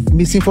agents of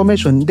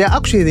misinformation. They're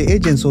actually the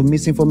agents of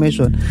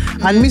misinformation.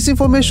 And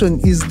misinformation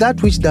is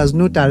that which does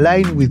not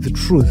align with the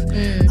truth.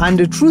 And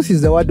the truth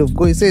is the word of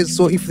God. It says,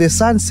 so if the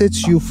Son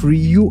sets you free,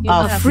 you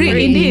are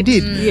free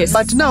indeed. Yes.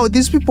 But now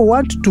these people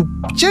want to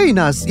chain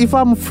us. If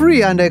I'm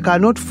free and I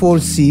cannot fall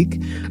sick,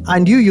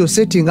 and you're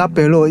setting up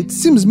a law, it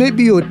seems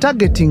maybe you're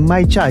targeting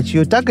my church,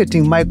 you're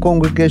targeting my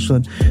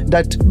congregation,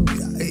 that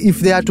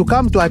if they are to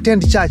come to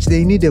attend church,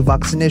 they need a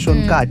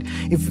vaccination card.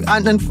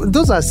 And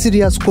those are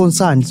serious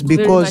concerns,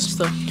 because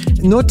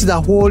not the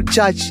whole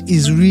church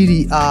is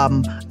really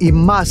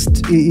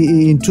immersed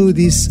into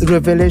this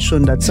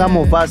revelation that some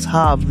of us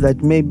have,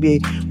 that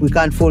maybe we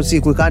can't fall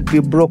sick, we can't be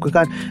broke, we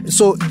can't.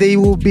 So they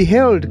will be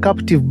held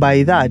captive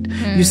by that.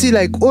 You see,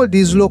 like all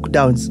these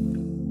lockdowns,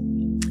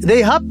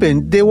 they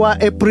happened, they were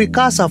a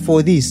precursor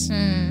for this.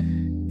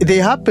 They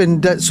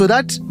happened so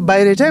that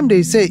by the time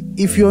they say,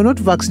 if you're not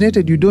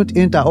vaccinated, you don't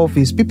enter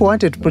office, people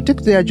wanted to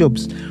protect their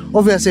jobs.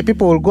 Obviously,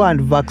 people will go and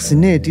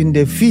vaccinate in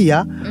the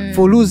fear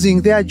for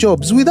losing their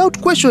jobs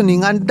without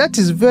questioning, and that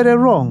is very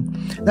wrong.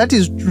 That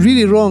is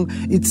really wrong.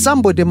 It's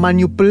somebody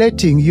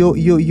manipulating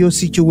your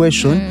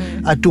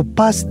situation to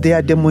pass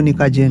their demonic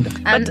agenda.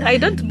 But I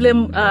don't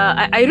blame,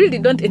 I really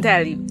don't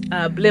entirely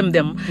blame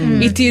them.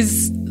 It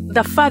is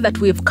the far that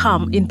we've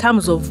come in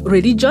terms of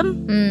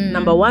religion,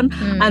 number one,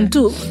 and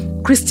two,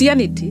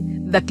 Christianity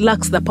that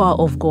lacks the power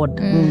of God.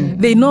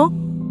 They know,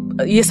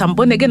 yes, I'm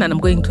born again and I'm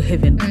going to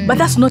heaven, but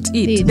that's not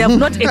it. They have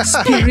not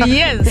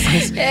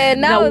experienced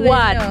the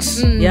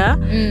word. Yeah,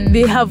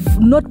 they have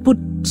not put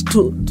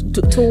to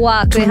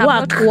work. They have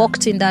work. not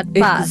walked in that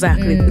path.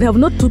 Exactly. They have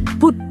not to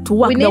put to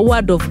work the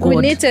word of God.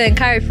 We need to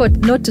encourage folk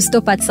not to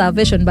stop at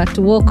salvation, but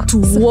to walk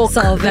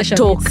salvation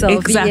the talk. itself.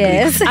 Exactly.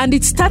 Yes. And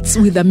it starts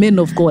with the men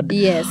of God.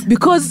 Yes.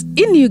 Because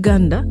in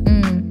Uganda,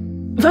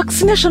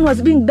 vaccination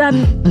was being done,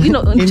 in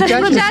church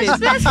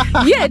premises.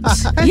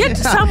 Yet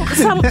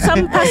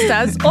some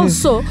pastors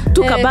also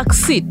took a back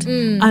seat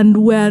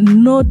and were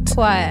not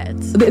quiet.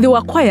 They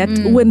were quiet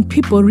when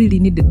people really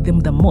needed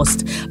them the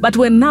most. But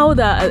when now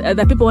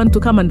the people want to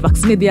come and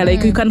vaccinate, they are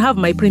like, you can have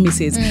my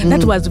premises.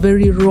 That was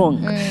very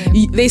wrong.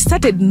 They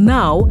started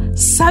now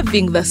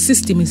serving the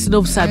system instead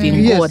of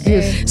serving God.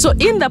 Yes. So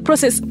in the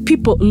process,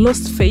 people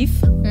lost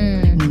faith.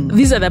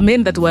 These are the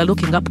men that we're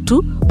looking up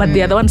to, but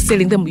they are the ones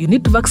telling them, you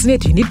need to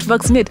vaccinate.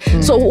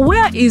 So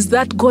where is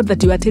that God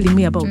that you are telling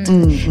me about?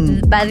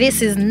 But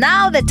this is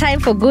now the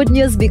time for good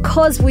news,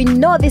 because we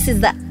know this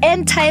is the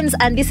end times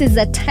and this is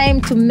the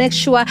time to make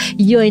sure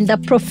you're in the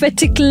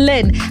prophetic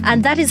lane.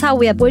 And that is how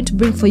we are going to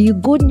bring for you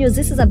good news.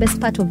 This is the best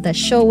part of the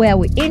show where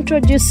we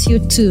introduce you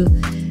to...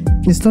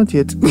 It's not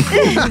yet.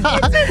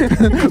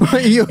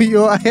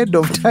 You're ahead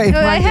of time.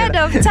 We're ahead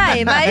of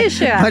time, are you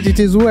sure? But it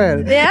is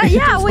well.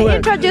 Yeah, we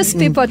introduce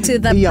people to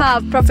the power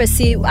of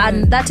prophecy,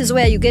 and that is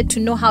where you get to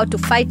know how to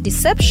fight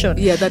deception.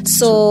 Yeah, that's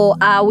so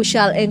we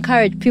shall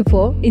encourage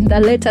people in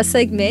the later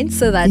segment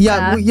so that...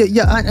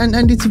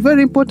 And it's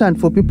very important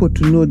for people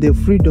to know the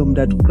freedom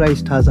that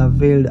Christ has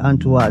availed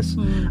unto us.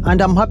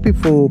 And I'm happy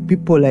for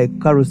people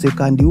like Carol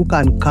Sekandi who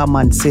can come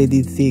and say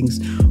these things,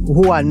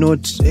 who are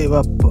not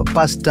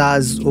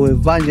pastors or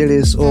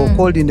evangelists or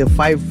called in the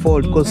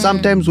fivefold, because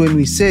sometimes when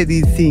we say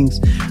these things,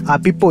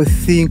 people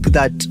think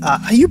that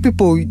you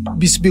people,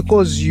 it's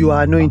because you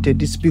are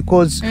anointed, it's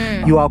because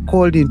you are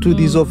called into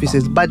these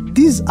offices. But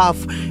these are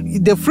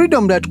the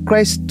freedom that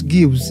Christ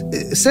gives,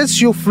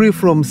 sets you free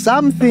from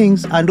some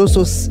things and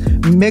also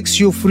makes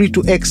you free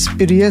to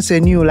experience a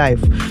new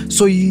life.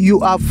 So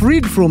you are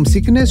freed from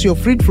sickness, you're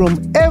freed from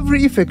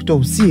every effect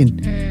of sin.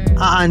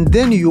 And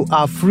then you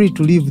are free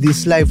to live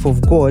this life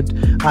of God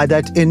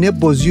that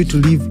enables you to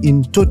live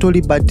in total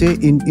liberty,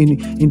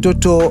 in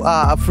total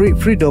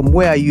freedom,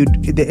 where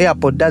the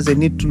airport doesn't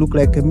need to look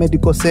like a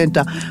medical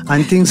center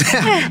and things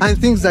and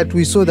things that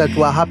we saw that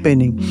were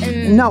happening.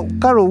 Now,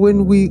 Carol,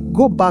 when we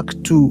go back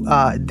to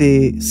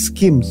the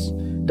schemes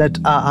that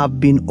have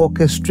been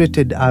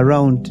orchestrated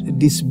around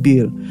this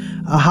bill,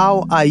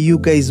 how are you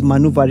guys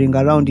maneuvering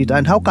around it,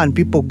 and how can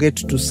people get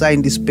to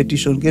sign this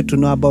petition, get to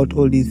know about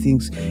all these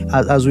things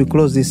as we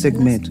close this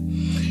segment?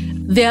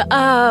 There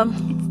are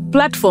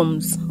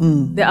platforms.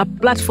 There are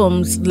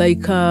platforms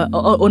like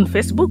on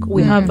Facebook.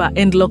 We have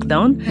End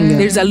Lockdown.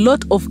 There's a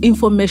lot of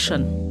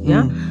information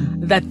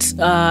that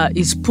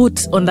is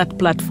put on that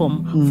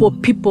platform for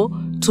people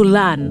to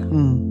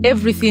learn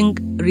everything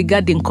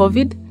regarding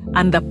COVID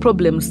and the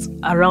problems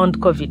around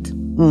COVID.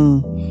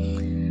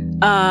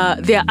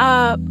 There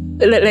are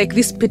like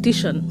this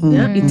petition,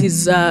 it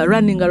is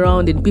running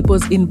around in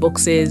people's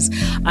inboxes,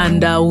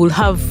 and we'll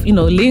have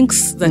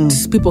links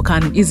that people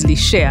can easily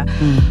share.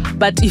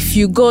 But if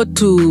you go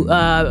to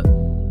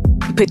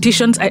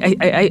petitions,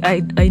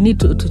 I need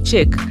to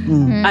check,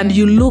 and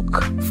you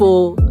look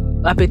for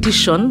a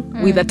petition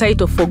with the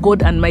title "For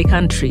God and My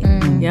Country,"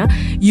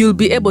 you'll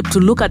be able to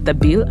look at the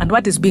bill and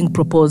what is being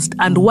proposed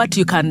and what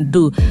you can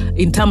do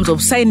in terms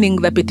of signing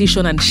the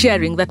petition and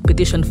sharing that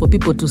petition for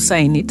people to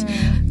sign it,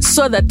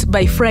 so that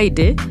by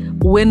Friday,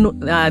 when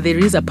there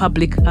is a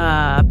public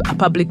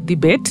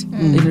debate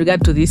in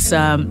regard to this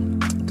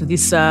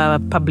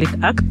public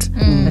act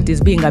that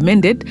is being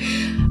amended,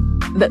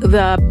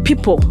 the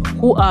people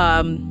who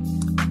are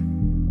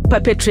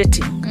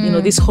perpetrating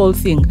this whole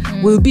thing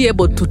will be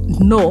able to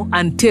know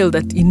and tell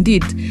that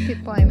indeed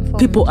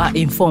people are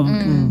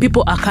informed.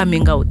 People are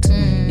coming out.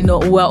 We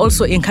are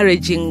also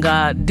encouraging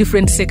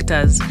different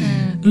sectors.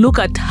 Look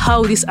at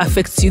how this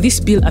affects you, this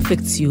bill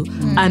affects you,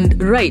 and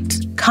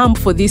come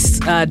for this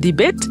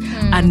debate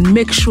and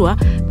make sure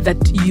that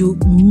you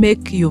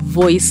make your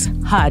voice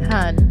heard.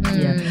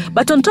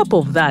 But on top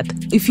of that,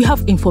 if you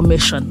have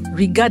information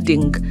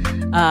regarding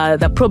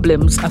the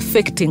problems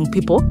affecting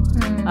people,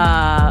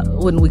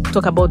 when we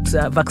talk about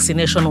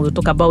vaccination, we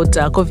talk about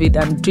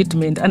COVID and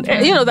treatment, and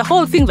the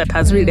whole thing that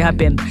has really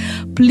happened,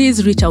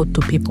 please reach out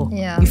to people.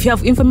 If you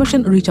have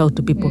information, reach out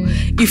to people.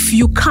 If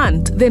you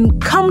can't, then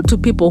come to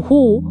people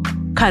who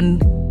can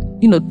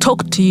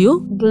talk to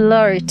you.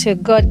 Glory to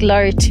God,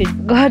 glory to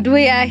God.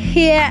 We are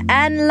here,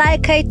 and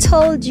like I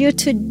told you,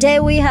 today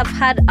we have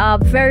had a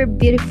very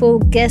beautiful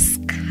guest,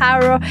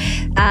 Caro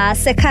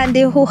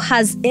Sekandi, who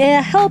has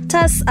helped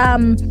us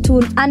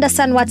to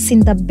understand what's in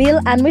the bill,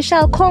 and we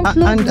shall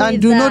conclude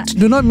and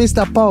do not miss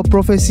the Power of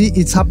Prophecy.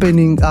 It's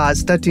happening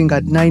starting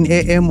at 9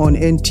 a.m. on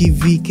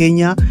NTV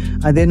Kenya,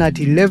 and then at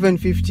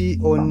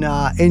 11:50 on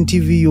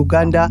NTV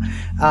Uganda.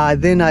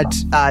 Then at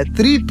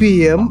 3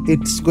 p.m.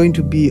 it's going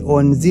to be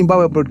on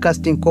Zimbabwe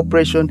Broadcasting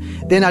Corporation.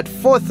 Then at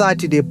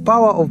 4:30, the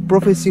Power of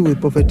Prophecy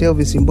with Prophet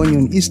Elvis Imbonyi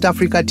on East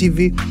Africa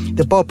TV.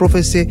 The Power of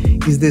Prophecy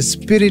is the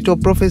spirit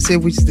of prophecy,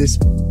 which is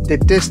the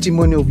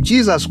testimony of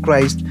Jesus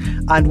Christ.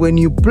 And when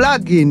you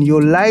plug in,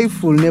 your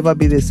life will never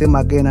be the same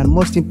again. And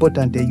most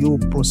importantly, you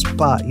will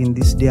prosper in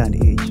this day and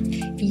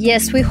age.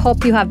 Yes, we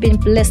hope you have been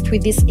blessed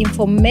with this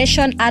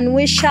information, and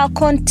we shall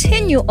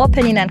continue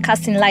opening and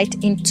casting light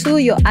into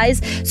your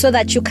eyes so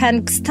that you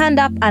can stand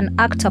up and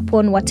act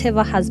upon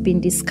whatever has been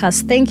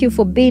discussed. Thank you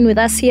for being with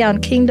us here on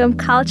Kingdom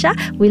Culture.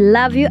 We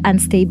love you and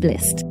stay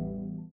blessed.